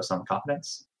and Vote of Some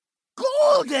Confidence.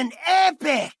 Golden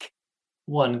epic!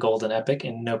 One golden epic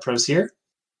and No Pros here.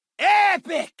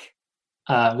 Epic!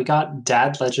 We got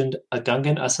Dad Legend, A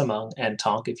Gungan Usamung, and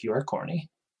Tonk If You Are Corny.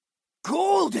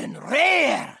 Golden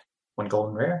rare! One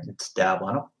golden rare, it's Dab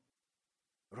Lano.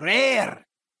 Rare!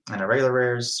 And our regular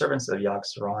rares, Servants of Yogg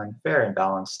Saron, Fair and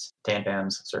Balanced,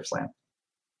 Tanpams, Surf Slam.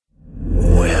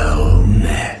 Well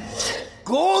met.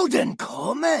 Golden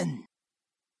common!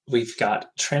 We've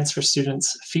got Transfer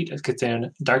Students, Feet of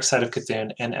Cthulhu, Dark Side of Cthulhu,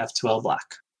 and F2L Black.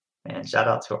 And shout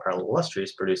out to our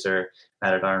illustrious producer,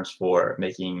 Matt at Arms, for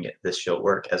making this show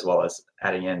work, as well as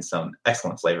adding in some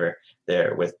excellent flavor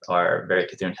there with our very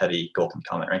Cthulhu-heavy golden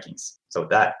comment rankings. So with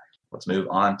that, let's move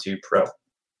on to Pro.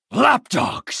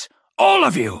 Lapdogs! All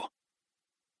of you!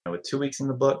 With 2 weeks in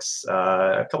the books,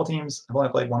 a couple teams have only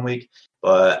played 1 week,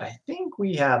 but I think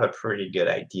we have a pretty good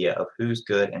idea of who's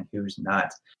good and who's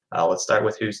not. Let's start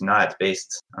with who's not.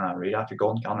 Based. Read off your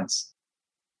golden comments.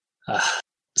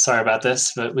 Sorry about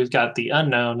this, but we've got the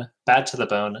Unknown, Bad to the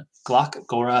Bone, Glock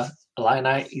Gora,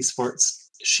 Illini Esports,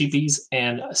 Sheepies,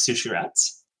 and Sushi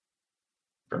Rats.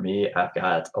 For me, I've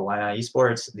got Illini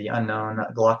Esports, The Unknown,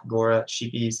 Glock Gora,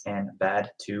 Sheepies, and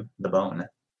Bad to the Bone.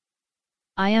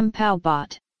 I am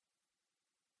Palbot.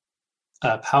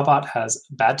 Palbot has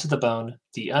Bad to the Bone,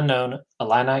 The Unknown,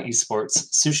 Illini Esports,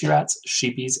 Sushi Rats,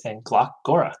 Sheepies, and Glock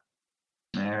Gora.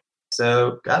 All right.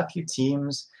 So got a few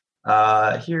teams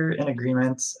here in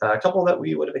agreement. A couple that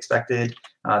we would have expected.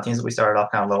 Teams that we started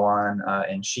off kind of low on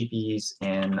in Sheepies,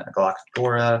 in Glock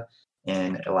Gora,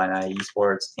 in Illini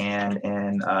Esports, and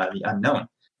in The Unknown.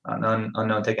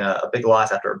 Unknown taking a big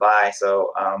loss after a bye,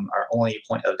 so our only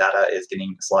point of data is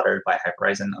getting slaughtered by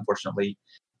Hyperizon, unfortunately.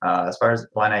 As far as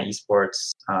Illini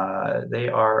Esports, they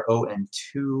are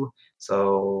 0-2, so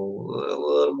a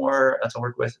little more to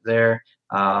work with there.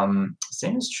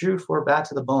 Same is true for Bad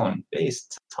to the Bone.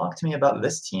 Based, talk to me about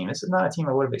this team. This is not a team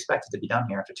I would have expected to be down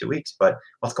here after 2 weeks, but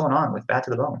what's going on with Bad to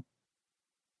the Bone?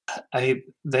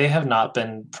 They have not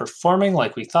been performing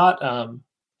like we thought.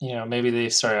 Maybe they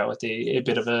started out with a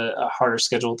bit of a harder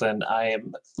schedule than I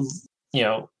am,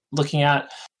 looking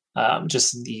at.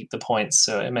 Just the points,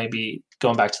 so it may be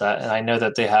going back to that. And I know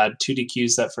that they had 2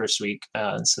 DQs that first week,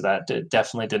 so that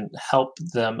definitely didn't help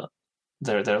them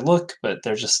their look, but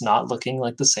they're just not looking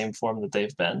like the same form that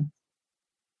they've been.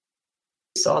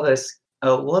 We saw this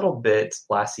a little bit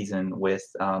last season with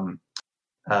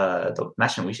the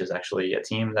Mashing Wishes, actually, a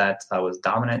team that was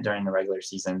dominant during the regular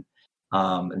season.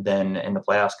 Then in the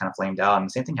playoffs kind of flamed out, and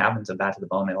the same thing happened to Bad to the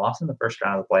Bone. They lost in the first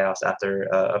round of the playoffs after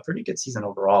a pretty good season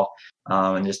overall,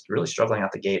 and just really struggling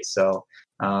out the gate. So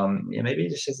maybe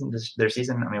this isn't their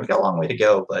season. I mean, we got a long way to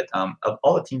go, but of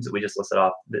all the teams that we just listed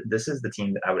off, this is the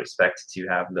team that I would expect to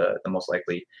have the most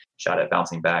likely shot at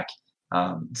bouncing back.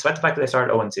 Despite the fact that they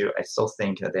started 0-2, I still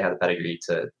think that they have the pedigree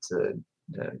to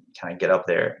kind of get up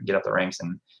there, get up the ranks,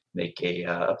 and make a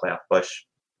playoff push.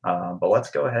 But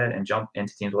let's go ahead and jump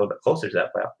into teams a little bit closer to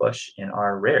that playoff push in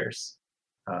our rares.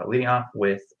 Leading off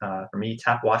with, for me,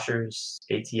 Tap Washers,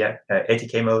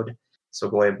 ATK Mode,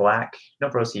 Sugoi Black, No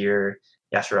Pros Here,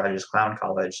 Yashiraja's Clown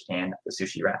College, and the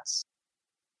Sushi Rats.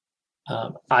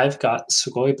 I've got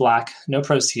Sugoi Black, No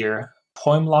Pros Here,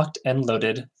 Poem Locked and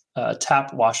Loaded,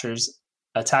 Tap Washers,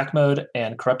 Attack Mode,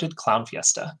 and Corrupted Clown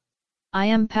Fiesta. I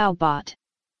am Palbot.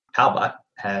 Palbot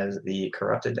has the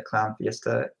Corrupted Clown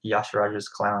Fiesta, Yashiraja's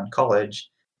Clown College,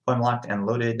 Poem Locked and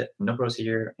Loaded, No Pros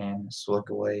Here, and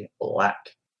Sugoi Black.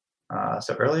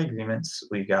 So early agreements,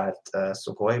 we got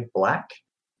Sugoi Black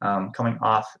coming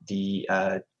off the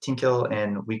team kill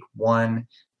in week 1,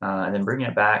 and then bringing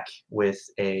it back with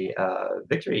a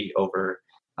victory over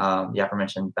the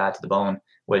aforementioned Bad to the Bone,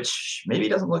 which maybe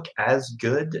doesn't look as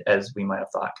good as we might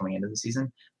have thought coming into the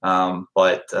season.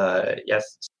 But yes,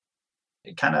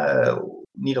 kind of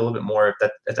need a little bit more.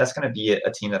 If that's going to be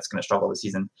a team that's going to struggle this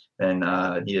season, then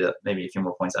need maybe a few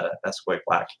more points out of that Sugoi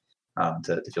Black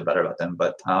to feel better about them.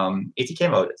 But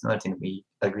ATK Mode is another team that we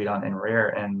agreed on in rare,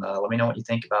 and let me know what you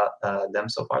think about them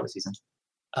so far this season.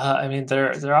 I mean,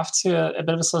 they're off to a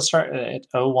bit of a slow start at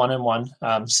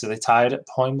 0-1-1. So they tied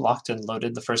Poem Locked and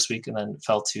Loaded the first week, and then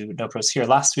fell to No Pros Here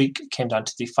last week. Came down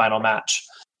to the final match,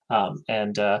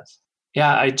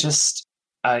 yeah,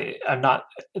 I'm not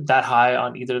that high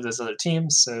on either of those other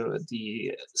teams. So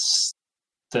the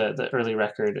early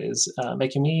record is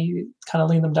making me kind of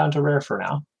lean them down to rare for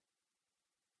now.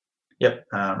 Yep,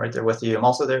 right there with you. I'm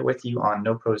also there with you on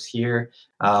No Pros Here.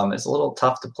 It's a little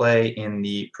tough to play in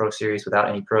the Pro Series without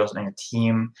any pros on your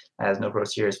team, as No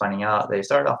Pros Here is finding out. They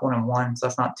started off 1-1, so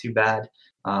that's not too bad,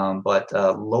 but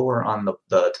lower on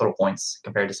the total points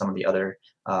compared to some of the other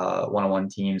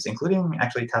 1-1 teams, including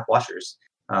actually Tap Washers,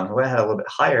 who I had a little bit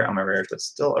higher on my rares, but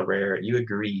still a rare. You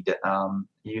agreed.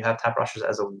 You have Tap Washers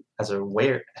as a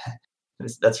rare.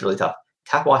 That's really tough.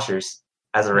 Tap Washers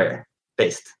as a rare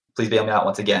based. Please bail me out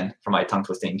once again for my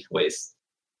tongue-twisting ways.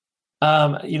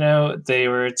 They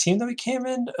were a team that we came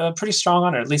in pretty strong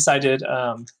on, or at least I did,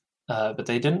 but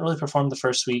they didn't really perform the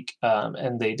first week,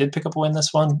 and they did pick up a win this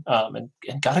one, and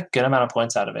got a good amount of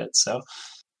points out of it. So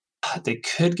they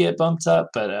could get bumped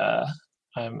up, but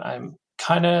I'm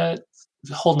kind of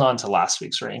holding on to last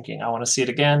week's ranking. I want to see it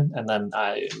again, and then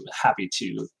I'm happy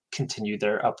to continue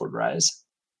their upward rise.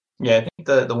 Yeah, I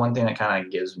think the one thing that kind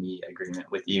of gives me agreement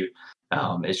with you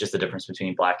is just the difference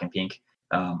between black and pink.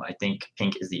 I think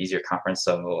pink is the easier conference,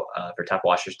 so for Tap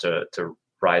Washers to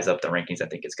rise up the rankings, I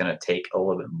think it's going to take a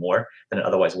little bit more than it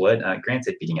otherwise would.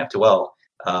 Granted, beating F2L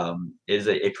is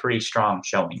a pretty strong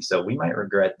showing, so we might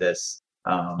regret this.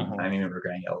 I'm even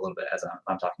regretting it a little bit as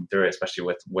I'm talking through it, especially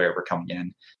with where we're coming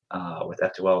in with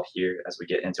F2L here as we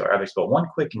get into our epics. But one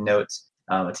quick note.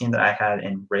 A team that I had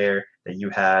in rare that you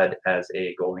had as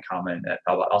a golden common that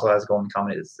also has a golden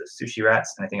common is the Sushi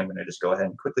Rats, and I think I'm going to just go ahead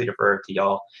and quickly defer to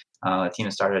y'all. A team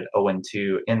that started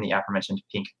 0-2 in the aforementioned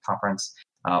pink conference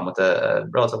with a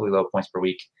relatively low points per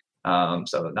week,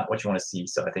 so not what you want to see.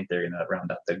 So I think they're going to round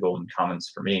out the golden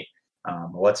commons for me.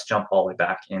 Let's jump all the way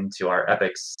back into our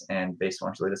epics, and Base, why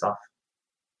don't you lead us off?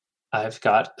 I've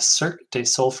got Cirque de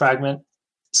Soul Fragment,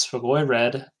 Sugoi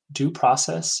Red, Due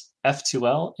Process,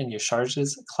 F2L, and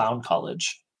Yasharja's Clown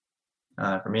College.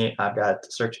 For me, I've got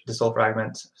Cirque de Soul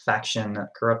Fragment, Faction,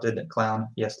 Corrupted Clown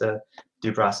Fiesta,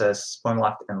 Due Process, Poem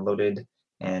Locked and Loaded,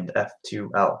 and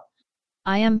F2L.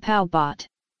 I am Palbot.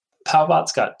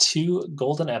 Palbot's got 2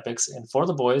 golden epics in For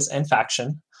the Boys and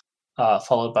Faction,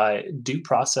 followed by Due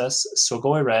Process,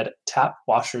 Sugoi Red, Tap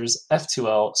Washers,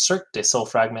 F2L, Cirque de Soul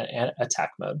Fragment, and Attack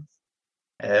Mode.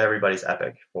 Everybody's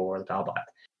epic for the Palbot.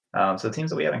 So the teams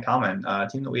that we have in common, a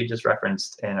team that we just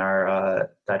referenced in our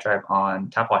diatribe on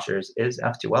Tap Washers is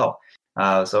F2L.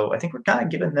 So I think we're kind of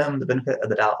giving them the benefit of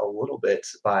the doubt a little bit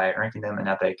by ranking them in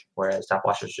Epic, whereas Tap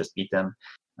Washers just beat them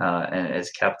and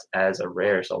is kept as a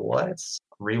rare. So let's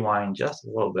rewind just a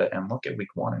little bit and look at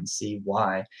week 1 and see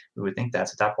why we would think that.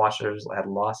 So Tap Washers had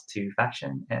lost to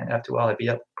Faction, and F2L had beat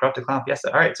up Corrupted Clown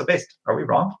Fiesta. All right, so based, are we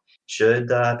wrong? Should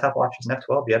Tap Washers and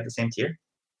F2L be at the same tier?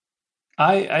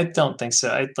 I don't think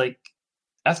so.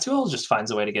 F2L just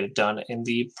finds a way to get it done in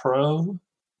the pro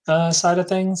side of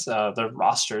things. Their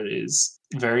roster is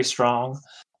very strong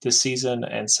this season,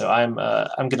 and so I'm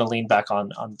going to lean back on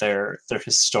their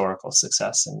historical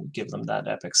success and give them that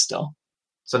epic still.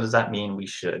 So does that mean we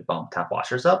should bump Tap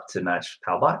Washers up to match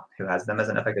Palbot, who has them as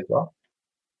an epic as well?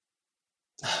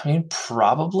 I mean,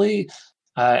 probably.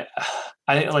 I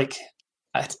like.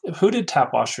 Who did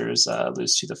Tap Washers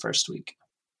lose to the first week?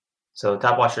 So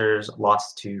Top Washers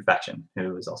lost to Faction,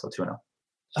 who is also 2-0.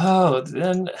 Oh,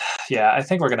 then yeah, I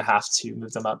think we're gonna have to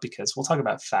move them up because we'll talk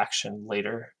about Faction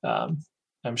later.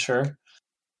 I'm sure.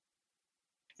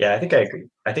 Yeah, I think I agree.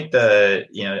 I think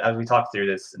as we talk through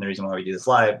this, and the reason why we do this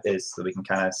live is so we can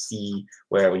kind of see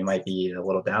where we might be a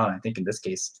little down. I think in this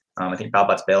case, I think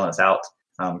Palbot's bailing us out,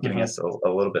 giving us a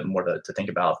little bit more to think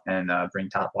about and bring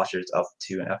Top Washers up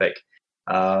to an epic.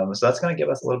 So that's going to give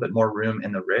us a little bit more room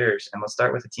in the rares. And let's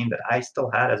start with a team that I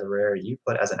still had as a rare, you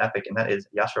put as an epic, and that is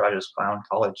Yashiraj's Clown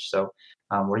College. So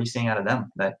what are you seeing out of them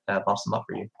that bumps them up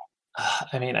for you?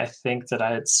 I mean, I think that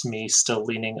it's me still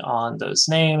leaning on those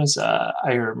names.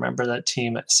 I remember that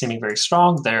team seeming very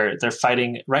strong. They're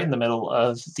fighting right in the middle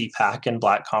of the pack in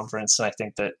Black Conference, and I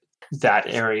think that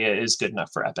area is good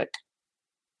enough for Epic.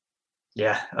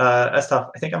 Yeah, that's tough.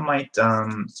 I think I might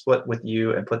split with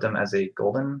you and put them as a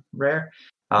golden rare.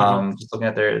 Just looking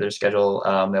at their schedule,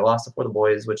 they lost to For the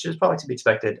Boys, which is probably to be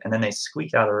expected, and then they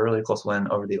squeaked out a really close win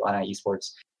over the Illini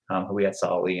Esports, who we had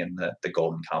solidly in the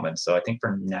golden common. So I think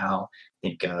for now,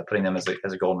 putting them as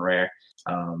a golden rare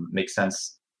makes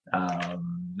sense.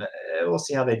 We'll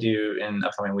see how they do in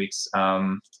upcoming weeks.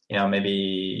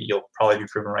 Maybe you'll probably be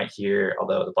proven right here,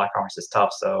 although the Black Conference is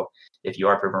tough. So if you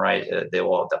are proven right, they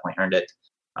will definitely earned it.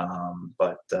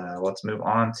 But let's move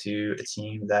on to a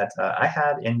team that I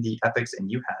had in the epics and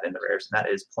you had in the rares, and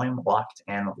that is Poem Locked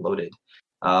and Loaded,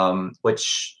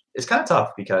 which is kind of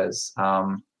tough because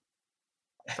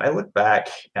if I look back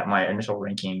at my initial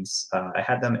rankings, I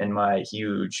had them in my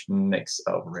huge mix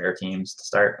of rare teams to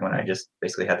start when I just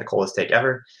basically had the coldest take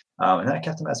ever. And then I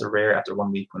kept them as a rare after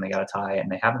 1 week when they got a tie,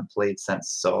 and they haven't played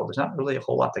since. So there's not really a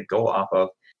whole lot to go off of.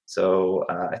 So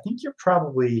I think you're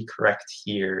probably correct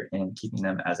here in keeping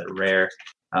them as a rare.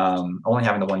 Only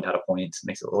having the 1 data point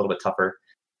makes it a little bit tougher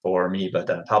for me, but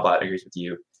Palbot agrees with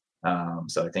you.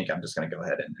 So I think I'm just going to go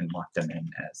ahead and lock them in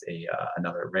as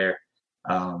another rare.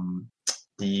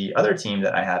 The other team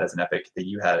that I had as an epic that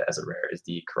you had as a rare is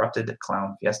the Corrupted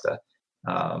Clown Fiesta.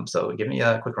 So give me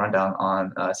a quick rundown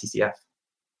on CCF.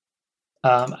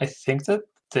 I think that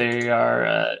they are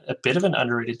a bit of an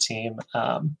underrated team.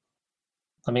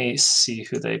 Let me see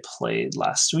who they played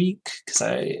last week, because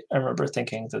I remember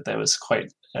thinking that was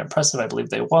quite impressive. I believe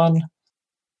they won.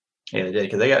 Yeah, they did,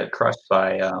 because they got crushed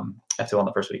by F2 on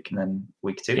the first week, and then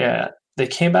week 2. Yeah, they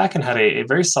came back and had a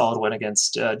very solid win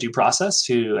against Due Process,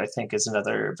 who I think is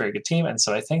another very good team. And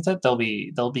so I think that they'll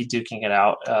be duking it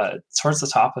out towards the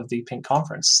top of the Pink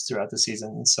Conference throughout the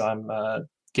season. So I'm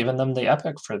giving them the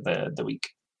epic for the week.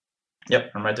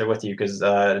 Yep, I'm right there with you, because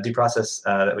Due Process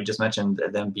that we just mentioned,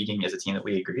 them beating is a team that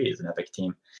we agree is an epic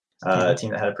team. A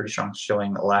team that had a pretty strong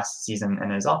showing last season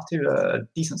and is off to a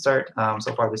decent start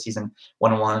so far this season.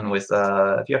 1-1 with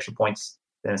a few extra points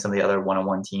than some of the other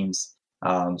 1-1 teams.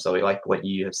 So we like what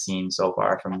you have seen so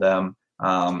far from them.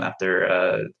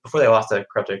 Before they lost to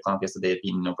Corrupted Clown Fiesta, they had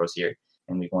beaten No Pros here,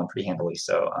 and we've won pretty handily.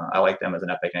 So I like them as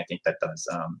an epic, and I think that does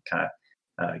kind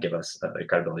of give us the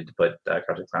credibility to put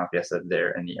Corrupted Clown Fiesta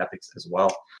there in the epics as well.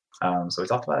 So we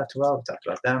talked about F2L, we talked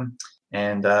about them.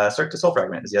 And Cirque du Soul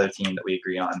Fragment is the other team that we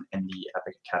agree on in the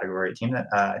epic category. A team that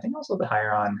I think I was a little bit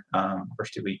higher on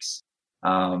first 2 weeks.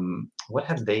 What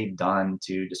have they done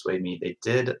to dissuade me? They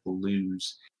did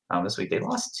lose this week. They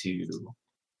lost to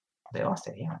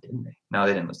Aeon, didn't they? No,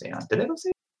 they didn't lose to Aeon. Did they lose to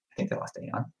Aeon? I think they lost to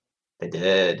Aeon. They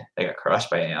did. They got crushed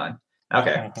by Aeon.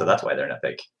 Okay, so that's why they're an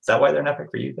epic. Is that why they're an epic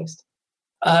for you, Based?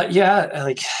 Yeah,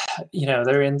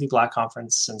 they're in the Black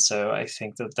Conference, and so I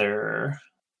think that they're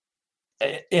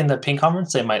in the Pink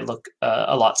Conference. They might look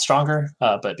a lot stronger,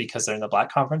 but because they're in the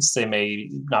Black Conference, they may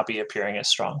not be appearing as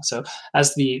strong. So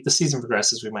as the season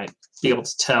progresses, we might be able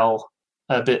to tell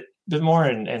a bit more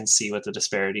and see what the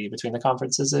disparity between the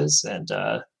conferences is, and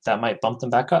that might bump them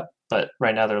back up. But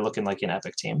right now, they're looking like an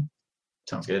epic team.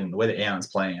 Sounds good. And the way that Aeon's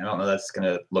playing, I don't know that's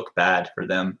going to look bad for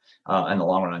them in the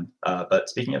long run. But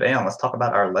speaking of Aeon, let's talk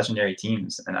about our legendary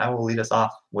teams. And I will lead us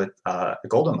off with the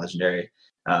Golden Legendary.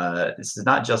 This is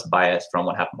not just biased from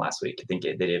what happened last week. I think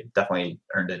they definitely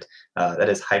earned it. That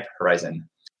is Hype Horizon,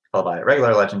 followed by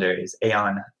regular legendaries,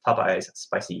 Aeon, Popeye's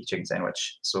Spicy Chicken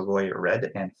Sandwich, Savoy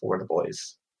Red, and For the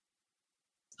Boys.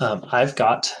 I've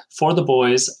got For the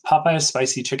Boys, Popeye's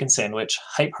Spicy Chicken Sandwich,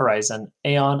 Hype Horizon,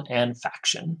 Aeon, and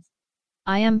Faction.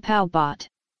 I am Palbot.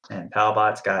 And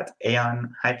Palbot's got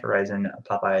Aeon, Hype Horizon,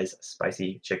 Popeye's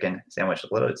Spicy Chicken Sandwich. A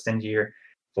little bit stingier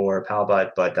for Palbot,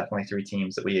 but definitely 3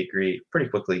 teams that we agree pretty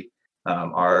quickly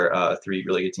are 3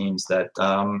 really good teams that,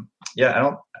 I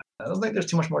don't think there's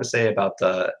too much more to say about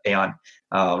Aeon.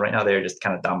 Right now they're just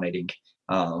kind of dominating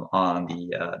on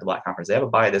the Black Conference. They have a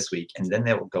bye this week, and then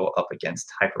they will go up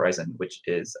against Hyperhorizon, which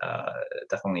is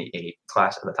definitely a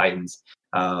clash of the Titans.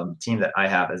 Team that I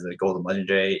have as a Golden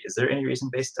Legendary. Is there any reason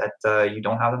based that you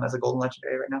don't have them as a Golden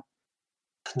Legendary right now?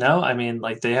 No, I mean,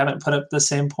 like, they haven't put up the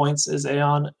same points as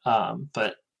Aeon,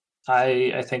 but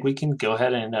I think we can go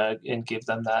ahead and give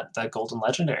them that Golden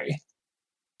Legendary.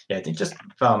 Yeah, I think just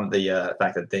from the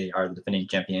fact that they are the defending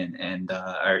champion and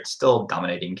are still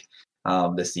dominating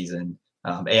this season,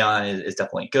 Aeon is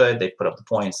definitely good. They put up the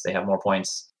points. They have more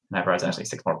points. And Hyperhorizon actually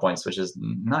 6 more points, which is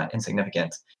not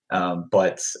insignificant.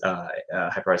 But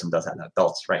Hyperhorizon does have that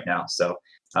belt right now. So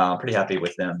pretty happy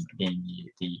with them being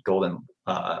the Golden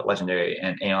Legendary.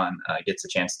 And Aeon gets a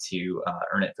chance to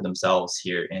earn it for themselves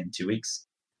here in 2 weeks.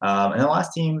 And the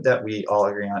last team that we all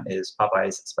agree on is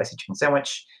Popeye's Spicy Chicken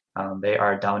Sandwich. They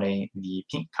are dominating the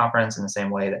Pink Conference in the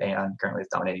same way that Aeon currently is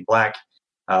dominating Black.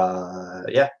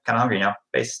 Yeah, kind of hungry now.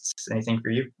 Based anything for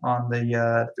you on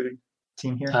the food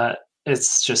team here?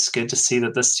 It's just good to see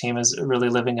that this team is really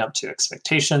living up to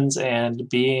expectations and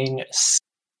being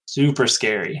super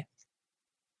scary.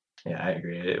 Yeah, I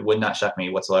agree. It would not shock me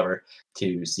whatsoever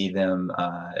to see them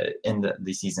in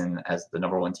the season as the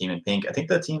number 1 team in Pink. I think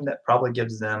the team that probably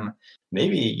gives them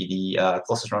maybe the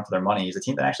closest run for their money is a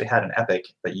team that actually had an epic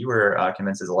that you were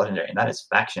convinced is a legendary, and that is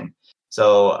Faction.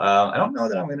 So I don't know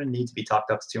that I'm going to need to be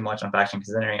talked up too much on Faction,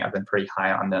 considering I've been pretty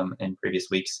high on them in previous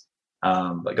weeks.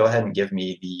 But go ahead and give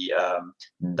me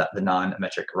the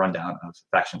non-metric rundown of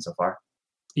Faction so far.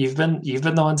 You've been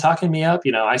the one talking me up.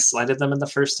 You know, I slighted them in the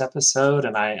first episode,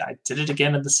 and I did it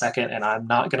again in the second, and I'm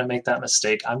not going to make that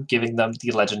mistake. I'm giving them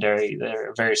the legendary.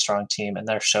 They're a very strong team, and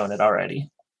they're showing it already.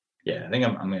 Yeah, I think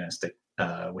I'm going to stick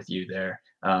with you there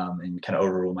and kind of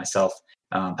overrule myself.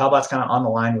 Palbot's kind of on the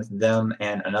line with them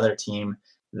and another team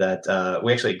that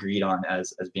we actually agreed on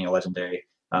as being a legendary.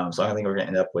 So I think we're going to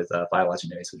end up with 5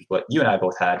 legendaries, which is what you and I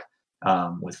both had.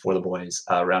 With For the Boys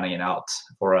rounding it out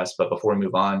for us. But before we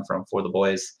move on from For the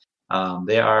Boys,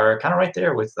 they are kind of right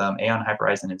there with Aeon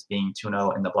Hyperhorizon as being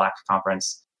 2-0 in the Black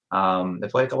Conference. They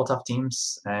played a couple tough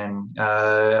teams and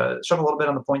struggle a little bit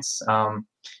on the points.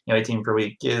 18 per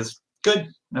week is good.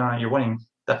 You're winning,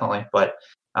 definitely. But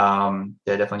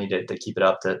they definitely need to keep it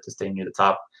up to stay near the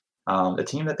top. The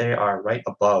team that they are right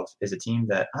above is a team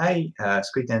that I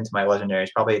squeaked into my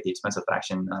legendaries, probably at the expense of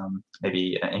Faction,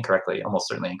 maybe incorrectly, almost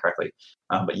certainly incorrectly,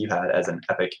 but you had as an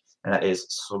epic, and that is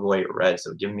Sogoi Red.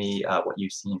 So give me what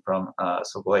you've seen from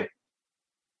Sogoi.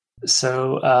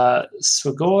 So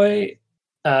Sogoi,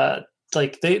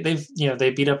 like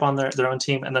they beat up on their own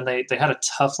team, and then they had a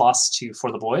tough loss to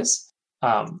For the Boys.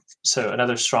 So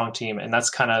another strong team, and that's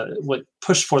kind of what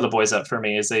pushed For the Boys up for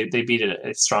me, is they beat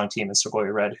a strong team in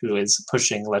Sogoi Red, who is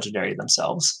pushing legendary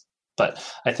themselves. But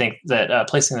I think that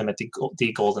placing them at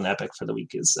the golden epic for the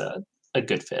week is a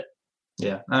good fit.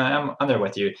 Yeah, I'm there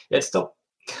with you. It's still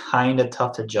kind of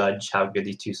tough to judge how good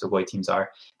these two Sogoi teams are,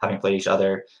 having played each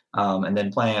other, and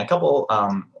then playing a couple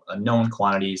known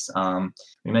quantities.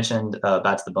 We mentioned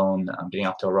Bad to the Bone getting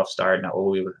off to a rough start, not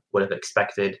what we would have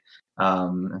expected.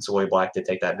 And Sogoi Black did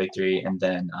take that victory, and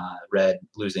then Red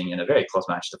losing in a very close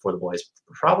match to For the Boys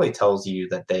probably tells you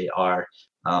that they are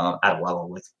at a level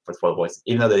with For the Boys.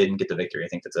 Even though they didn't get the victory, I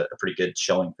think that's a pretty good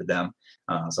showing for them.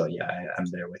 So yeah, I'm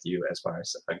there with you as far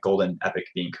as a golden epic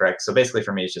being correct. So basically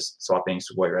for me, it's just swapping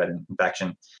Sogoi Red and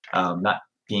Faction, not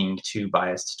being too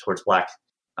biased towards Black.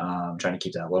 Trying to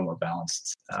keep that a little more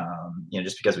balanced.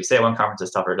 Just because we say one conference is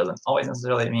tougher doesn't always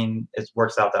necessarily mean it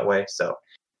works out that way. So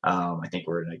I think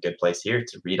we're in a good place here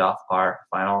to read off our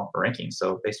final rankings.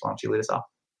 So, Base, why don't you lead us off?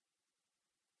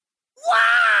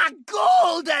 Wow!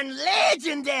 Golden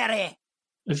Legendary!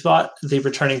 We've got the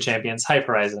returning champions,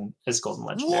 Hyperhorizon, as Golden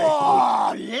Legendary.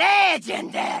 Whoa!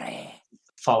 Legendary!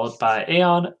 Followed by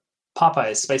Aeon,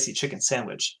 Popeye's Spicy Chicken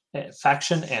Sandwich,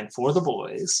 Faction, and For the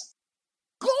Boys.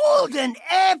 Golden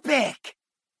Epic!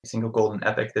 A single golden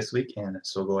epic this week in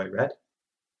Sogoi Red.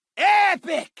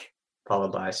 Epic!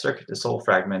 Followed by Circuit to Soul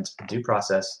Fragment, Due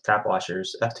Process, Tap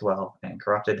Washers, F2L, and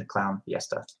Corrupted Clown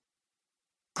Fiesta.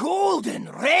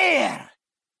 Golden Rare!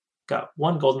 Got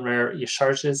one golden rare,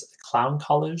 Yasharge's Clown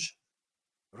College.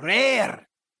 Rare!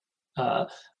 We've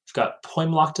got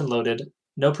Poem Locked and Loaded,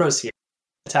 No Pros here,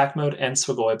 Attack Mode, and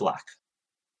Sogoi Black.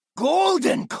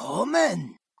 Golden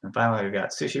Common! And finally, we've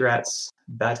got Sushi Rats,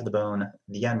 Bad to the Bone,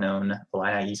 The Unknown,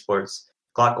 Illini Esports,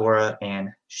 Glock Gora, and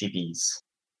Sheepies.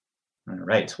 All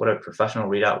right, what a professional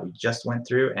readout we just went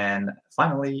through, and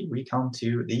finally we come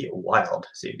to the Wild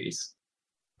series.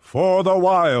 For the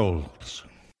Wilds.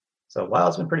 So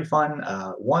Wild's been pretty fun.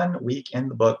 1 week in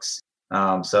the books.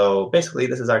 So basically,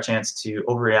 this is our chance to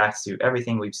overreact to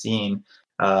everything we've seen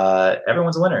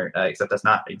everyone's a winner, except that's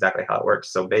not exactly how it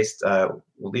works. So Based will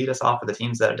lead us off with the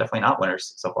teams that are definitely not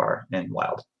winners so far in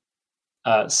Wild.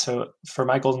 So for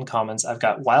my Golden Commons, I've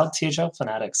got Wild THL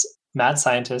Fanatics, Mad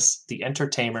Scientists, The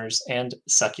Entertainers, and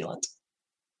Succulent.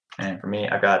 And for me,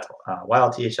 I've got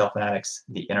Wild THL Fanatics,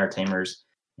 The Entertainers,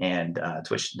 and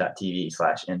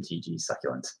twitch.tv/MTG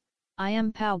Succulent. I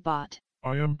am Palbot.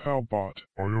 I am Palbot.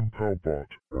 I am Palbot.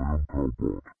 I am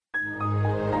Palbot.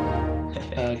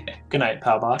 Good night,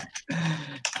 Palbot.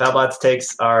 Palbot's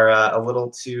takes are a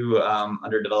little too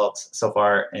underdeveloped so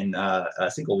far in a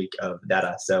single week of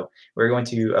data. So we're going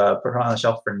to put her on the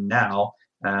shelf for now.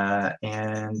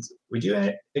 And we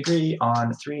do agree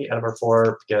on 3 out of our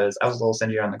 4 because I was a little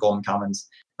stingier on the Golden Commons.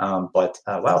 But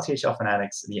Wild THL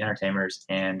Fanatics, The Entertainers,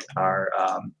 and our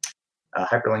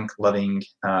hyperlink-loving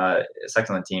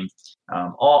Succulent team,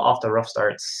 all off to rough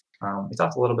starts. We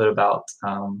talked a little bit about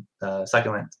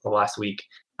Succulent last week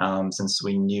since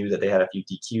we knew that they had a few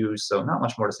DQs, so not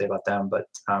much more to say about them, but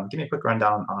give me a quick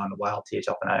rundown on Wild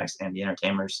THL Fanatics and The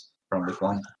Entertainers from week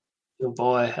 1. Oh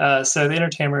boy. So the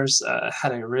Entertainers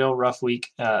had a real rough week,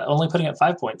 only putting up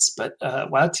 5 points, but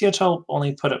Wild THL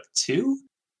only put up 2.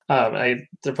 They're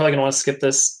probably going to want to skip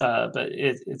this, but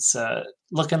it's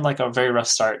looking like a very rough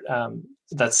start.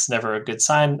 That's never a good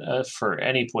sign for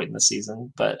any point in the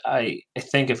season, but I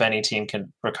think if any team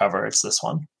can recover, it's this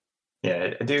one.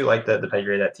 Yeah, I do like the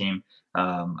pedigree of that team.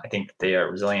 I think they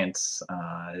are resilient.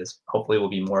 This hopefully will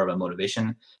be more of a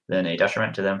motivation than a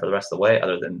detriment to them for the rest of the way,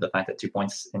 other than the fact that 2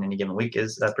 points in any given week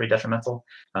is pretty detrimental.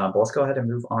 But let's go ahead and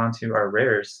move on to our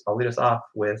rares. I'll lead us off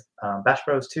with Bash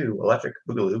Bros 2, Electric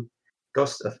Boogaloo,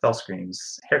 Ghost of Fell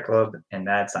Screams, Hair Club, and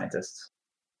Mad Scientists.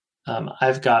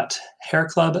 I've got Hair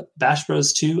Club, Bash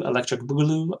Bros 2, Electric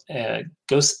Boogaloo,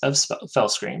 Ghost of Fell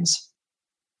Screams.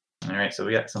 All right, so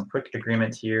we got some quick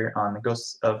agreement here on the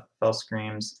Ghosts of Fell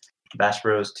Screams, Bash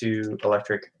Bros 2,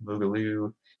 Electric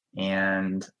Boogaloo,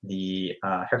 and the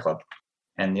Hair Club.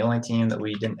 And the only team that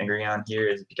we didn't agree on here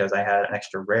is because I had an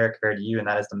extra rare compared to you, and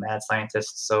that is the Mad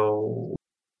Scientists. So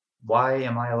why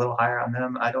am I a little higher on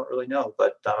them? I don't really know,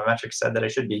 but my metrics said that I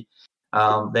should be.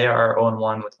 They are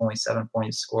 0-1 with only 7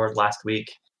 points scored last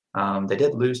week. They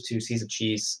did lose to Seas of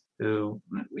Cheese, who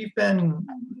we've been,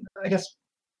 I guess,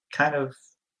 kind of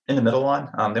in the middle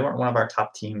on. They weren't one of our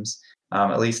top teams.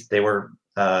 At least they weren't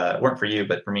for you,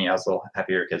 but for me, I was a little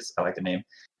happier because I like the name.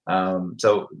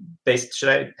 So, should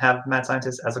I have Mad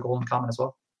Scientist as a Golden Common as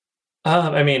well?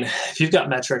 I mean, if you've got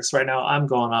metrics right now, I'm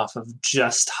going off of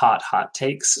just hot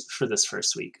takes for this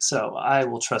first week. So I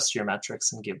will trust your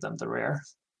metrics and give them the rare.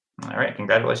 All right.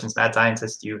 Congratulations, Mad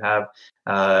Scientist. You have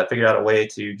figured out a way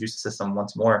to juice the system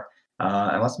once more.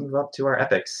 And let's move up to our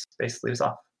epics. Basically, lead us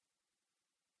off.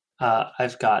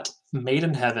 I've got Made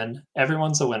in Heaven,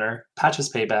 Everyone's a Winner,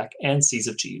 Patches Payback, and Seas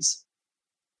of Cheese.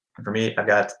 And for me, I've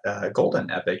got Golden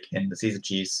Epic in the Seas of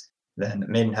Cheese, then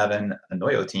Made in Heaven, a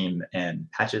Noyo team, and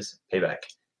Patches Payback.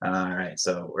 All right,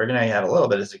 so we're going to have a little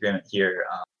bit of disagreement here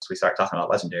as we start talking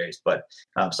about legendaries, but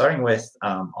starting with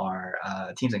our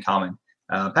teams in common.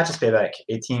 Patches Payback,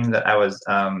 a team that I was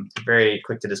very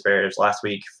quick to disparage last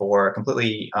week for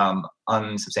completely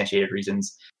unsubstantiated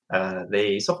reasons.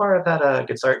 They so far have had a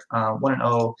good start,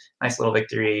 1-0, nice little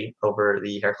victory over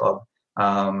the Hair Club,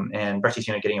 and Brescia's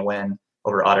unit getting a win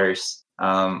over Otters,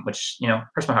 which,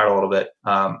 hurts my heart a little bit.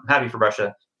 I'm happy for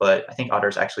Brescia, but I think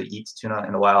Otters actually eats tuna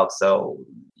in the wild, so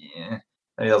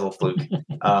maybe that was a little fluke.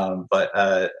 But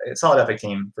a solid epic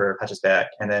team for Patches Payback.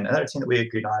 And then another team that we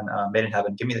agreed on, Made in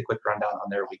Heaven. Give me the quick rundown on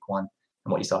their week 1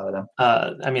 and what you saw out of them.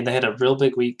 I mean, they had a real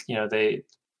big week. They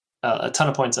a ton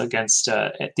of points against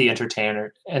the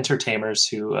Entertainers,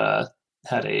 who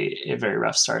had a very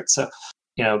rough start. So,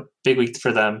 big week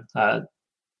for them.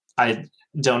 I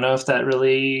don't know if that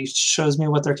really shows me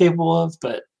what they're capable of,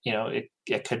 but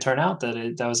it could turn out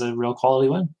that that was a real quality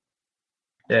win.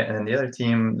 Yeah, and then the other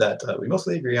team that we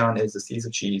mostly agree on is the Seas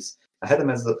of Cheese. I had them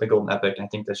as the Golden Epic, and I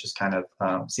think that's just kind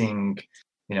of seeing,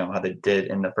 how they did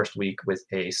in the first week with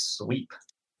a sweep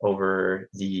over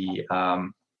the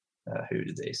who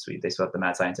did they sweep? They swept the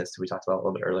Mad Scientists, who we talked about a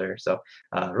little bit earlier. So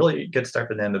really good start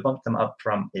for them. They bumped them up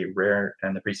from a rare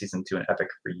in the preseason to an epic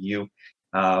for you.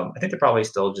 I think they're probably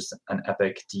still just an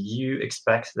epic. Do you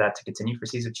expect that to continue for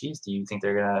Seas of Cheese? Do you think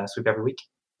they're going to sweep every week?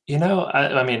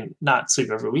 I mean, not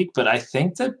sweep every week, but I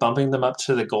think that bumping them up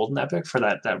to the Golden Epic for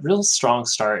that real strong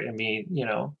start, and me,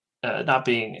 not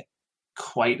being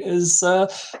quite as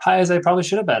high as I probably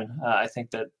should have been. I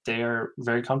think that they are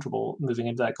very comfortable moving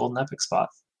into that Golden Epic spot.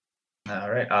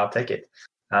 All right, I'll take it.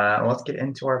 Let's get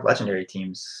into our legendary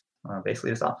teams. Basically,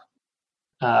 this off.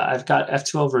 I've got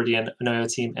F2L Viridian, Noyo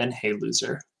team, and Hey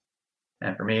Loser.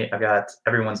 And for me, I've got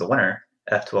Everyone's a Winner,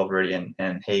 F12 Viridian,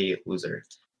 and Hey Loser.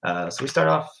 So we start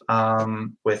off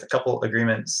with a couple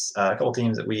agreements, a couple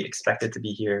teams that we expected to be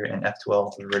here in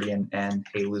F12 Viridian and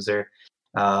Hey Loser.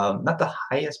 Not the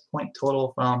highest point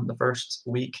total from the first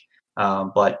week,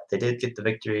 but they did get the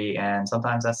victory, and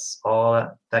sometimes that's all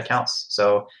that counts.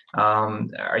 So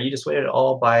are you dissuaded at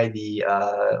all by the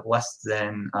less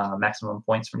than maximum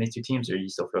points from these two teams, or do you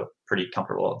still feel pretty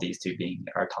comfortable with these two being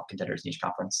our top contenders in each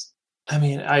conference? I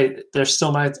mean, they're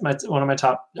still my one of my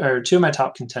top, or two of my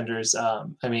top contenders.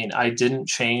 I mean, I didn't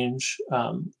change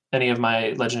any of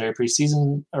my legendary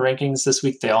preseason rankings this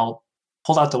week. They all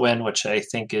pulled out the win, which I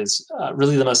think is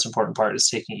really the most important part, is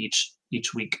taking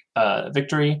each week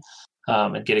victory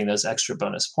and getting those extra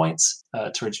bonus points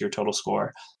towards your total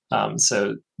score.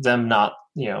 So them not,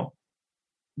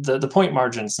 the point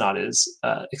margin's not as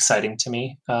exciting to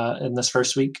me in this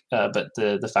first week, but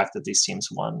the fact that these teams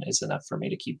won is enough for me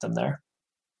to keep them there.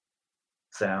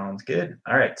 Sounds good.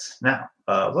 All right. Now,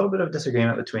 a little bit of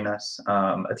disagreement between us.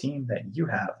 A team that you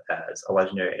have as a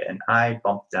legendary, and I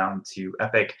bumped down to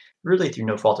Epic, really through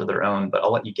no fault of their own, but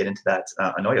I'll let you get into that.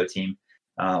 Anoyo team.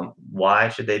 Why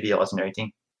should they be a legendary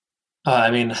team?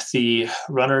 I mean, the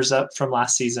runners-up from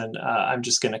last season, I'm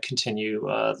just going to continue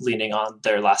leaning on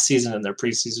their last season and their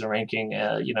preseason ranking.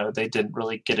 They didn't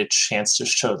really get a chance to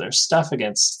show their stuff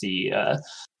against the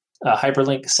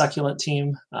Hyperlink Succulent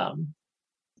team.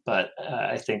 But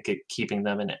I think keeping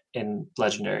them in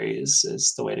Legendary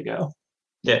is the way to go.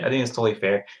 Yeah, I think it's totally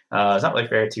fair. It's not really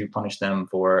fair to punish them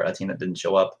for a team that didn't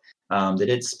show up. They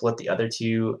did split the other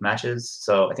two matches,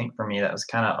 so I think for me that was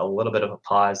kind of a little bit of a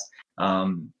pause.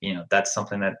 That's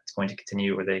something that's going to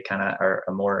continue, where they kind of are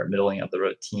a more middling of the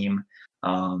road team.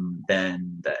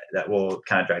 Then that will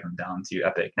kind of drag them down to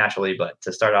Epic naturally. But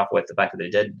to start off with, the fact that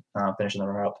they did finish in the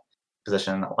runner-up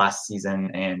position last season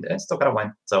and still got to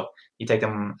win. So you take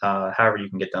them however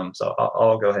you can get them. So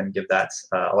I'll go ahead and give that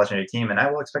a legendary team, and I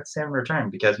will expect the same in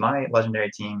return, because my legendary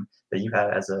team that you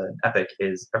had as an Epic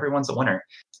is everyone's a winner.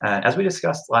 As we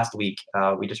discussed last week,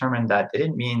 we determined that it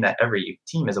didn't mean that every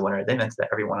team is a winner. They meant that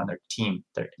everyone on their team,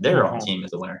 their own team,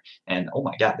 is a winner. And oh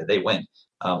my God, did they win?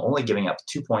 Only giving up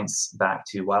 2 points back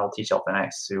to Wild THL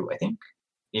Fanatics, who I think,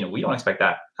 we don't expect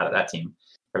that out of that team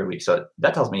every week. So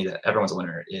that tells me that everyone's a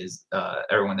winner is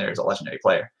everyone there is a legendary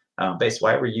player. Base,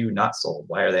 why were you not sold?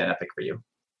 Why are they an Epic for you?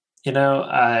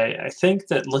 I think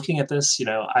that looking at this,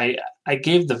 I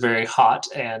gave the very hot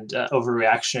and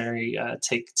overreactionary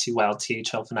take to Wild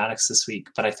THL Fanatics this week,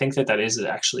 but I think that is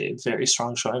actually a very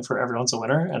strong showing for everyone's a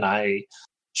winner, and I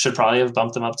should probably have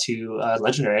bumped them up to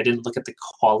legendary. I didn't look at the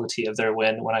quality of their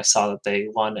win when I saw that they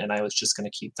won, and I was just going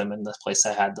to keep them in the place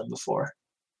I had them before.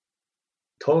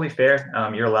 Totally fair.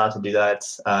 You're allowed to do that.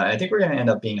 I think we're going to end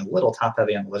up being a little top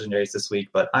heavy on the legendaries this week,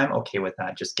 but I'm okay with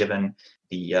that, just given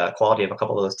the quality of a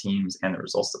couple of those teams and the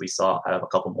results that we saw out of a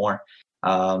couple more.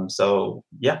 I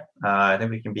think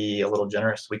we can be a little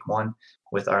generous week one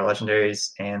with our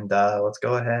legendaries, and let's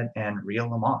go ahead and reel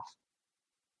them off.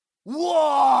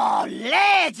 Whoa,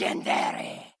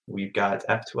 legendary! We've got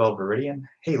F12 Viridian,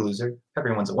 Hey Loser,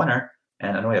 everyone's a winner,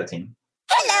 and Anoyo team.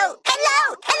 Hello!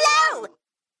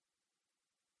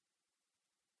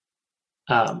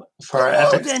 For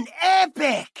our Golden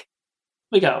Epic!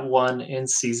 we got one in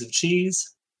Seas of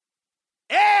Cheese.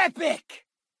 Epic!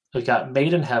 We got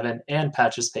Made in Heaven and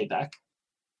Patches Payback.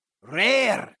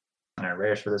 Rare! And our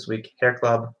rares for this week: Hair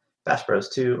Club, Bash Bros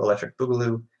 2, Electric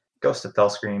Boogaloo, Ghost of Fell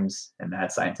Screams, and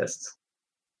Mad Scientists.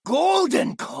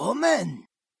 Golden Common!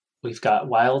 We've got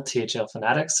Wild THL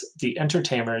Fanatics, The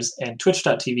Entertainers, and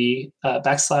Twitch.tv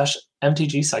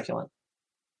 /MTG Succulent.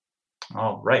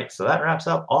 All right, so that wraps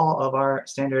up all of our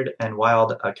standard and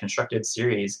wild constructed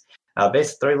series.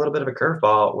 Basically, throw a little bit of a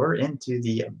curveball. We're into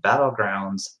the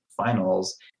Battlegrounds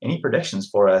finals. Any predictions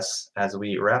for us as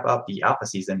we wrap up the alpha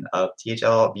season of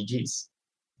THL BGs?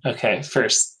 Okay,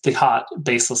 first, the hot,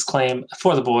 baseless claim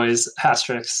for the boys.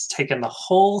 Asterix taking the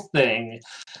whole thing,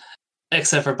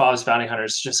 except for Bob's Bounty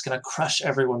Hunters, just going to crush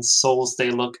everyone's souls.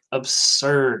 They look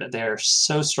absurd. They're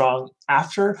so strong.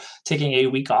 After taking a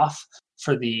week off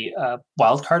for the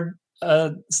wildcard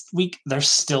week, they're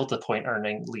still the point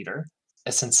earning leader.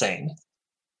 It's insane.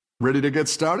 Ready to get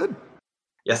started?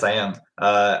 Yes, I am.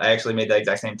 I actually made that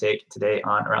exact same take today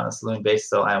on Around the Saloon Base,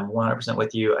 so I'm 100%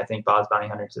 with you. I think Bob's Bounty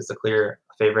Hunters is the clear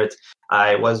favorite.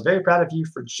 I was very proud of you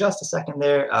for just a second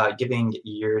there, giving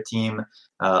your team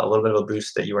a little bit of a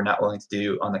boost that you were not willing to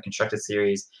do on the constructed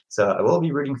series. So I will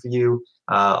be rooting for you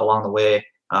along the way.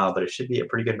 But it should be a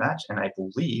pretty good match, and I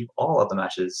believe all of the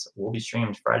matches will be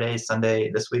streamed Friday, Sunday,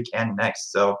 this week, and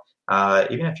next. So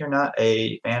even if you're not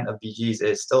a fan of BGs, it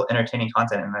is still entertaining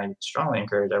content, and I strongly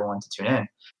encourage everyone to tune in.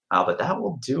 But that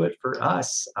will do it for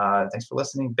us. Thanks for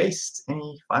listening. Based,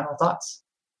 any final thoughts?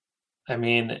 I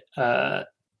mean,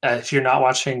 if you're not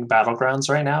watching Battlegrounds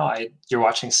right now, you're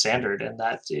watching Standard, and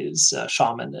that is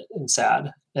Shaman and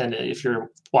Sad. And if you're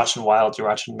watching Wild, you're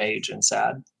watching Mage and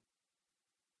Sad.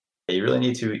 You really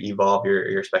need to evolve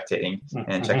your spectating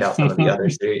and check out some of the other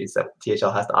series that THL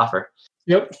has to offer.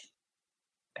 Yep.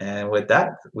 And with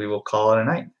that, we will call it a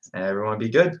night. Everyone be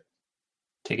good.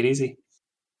 Take it easy.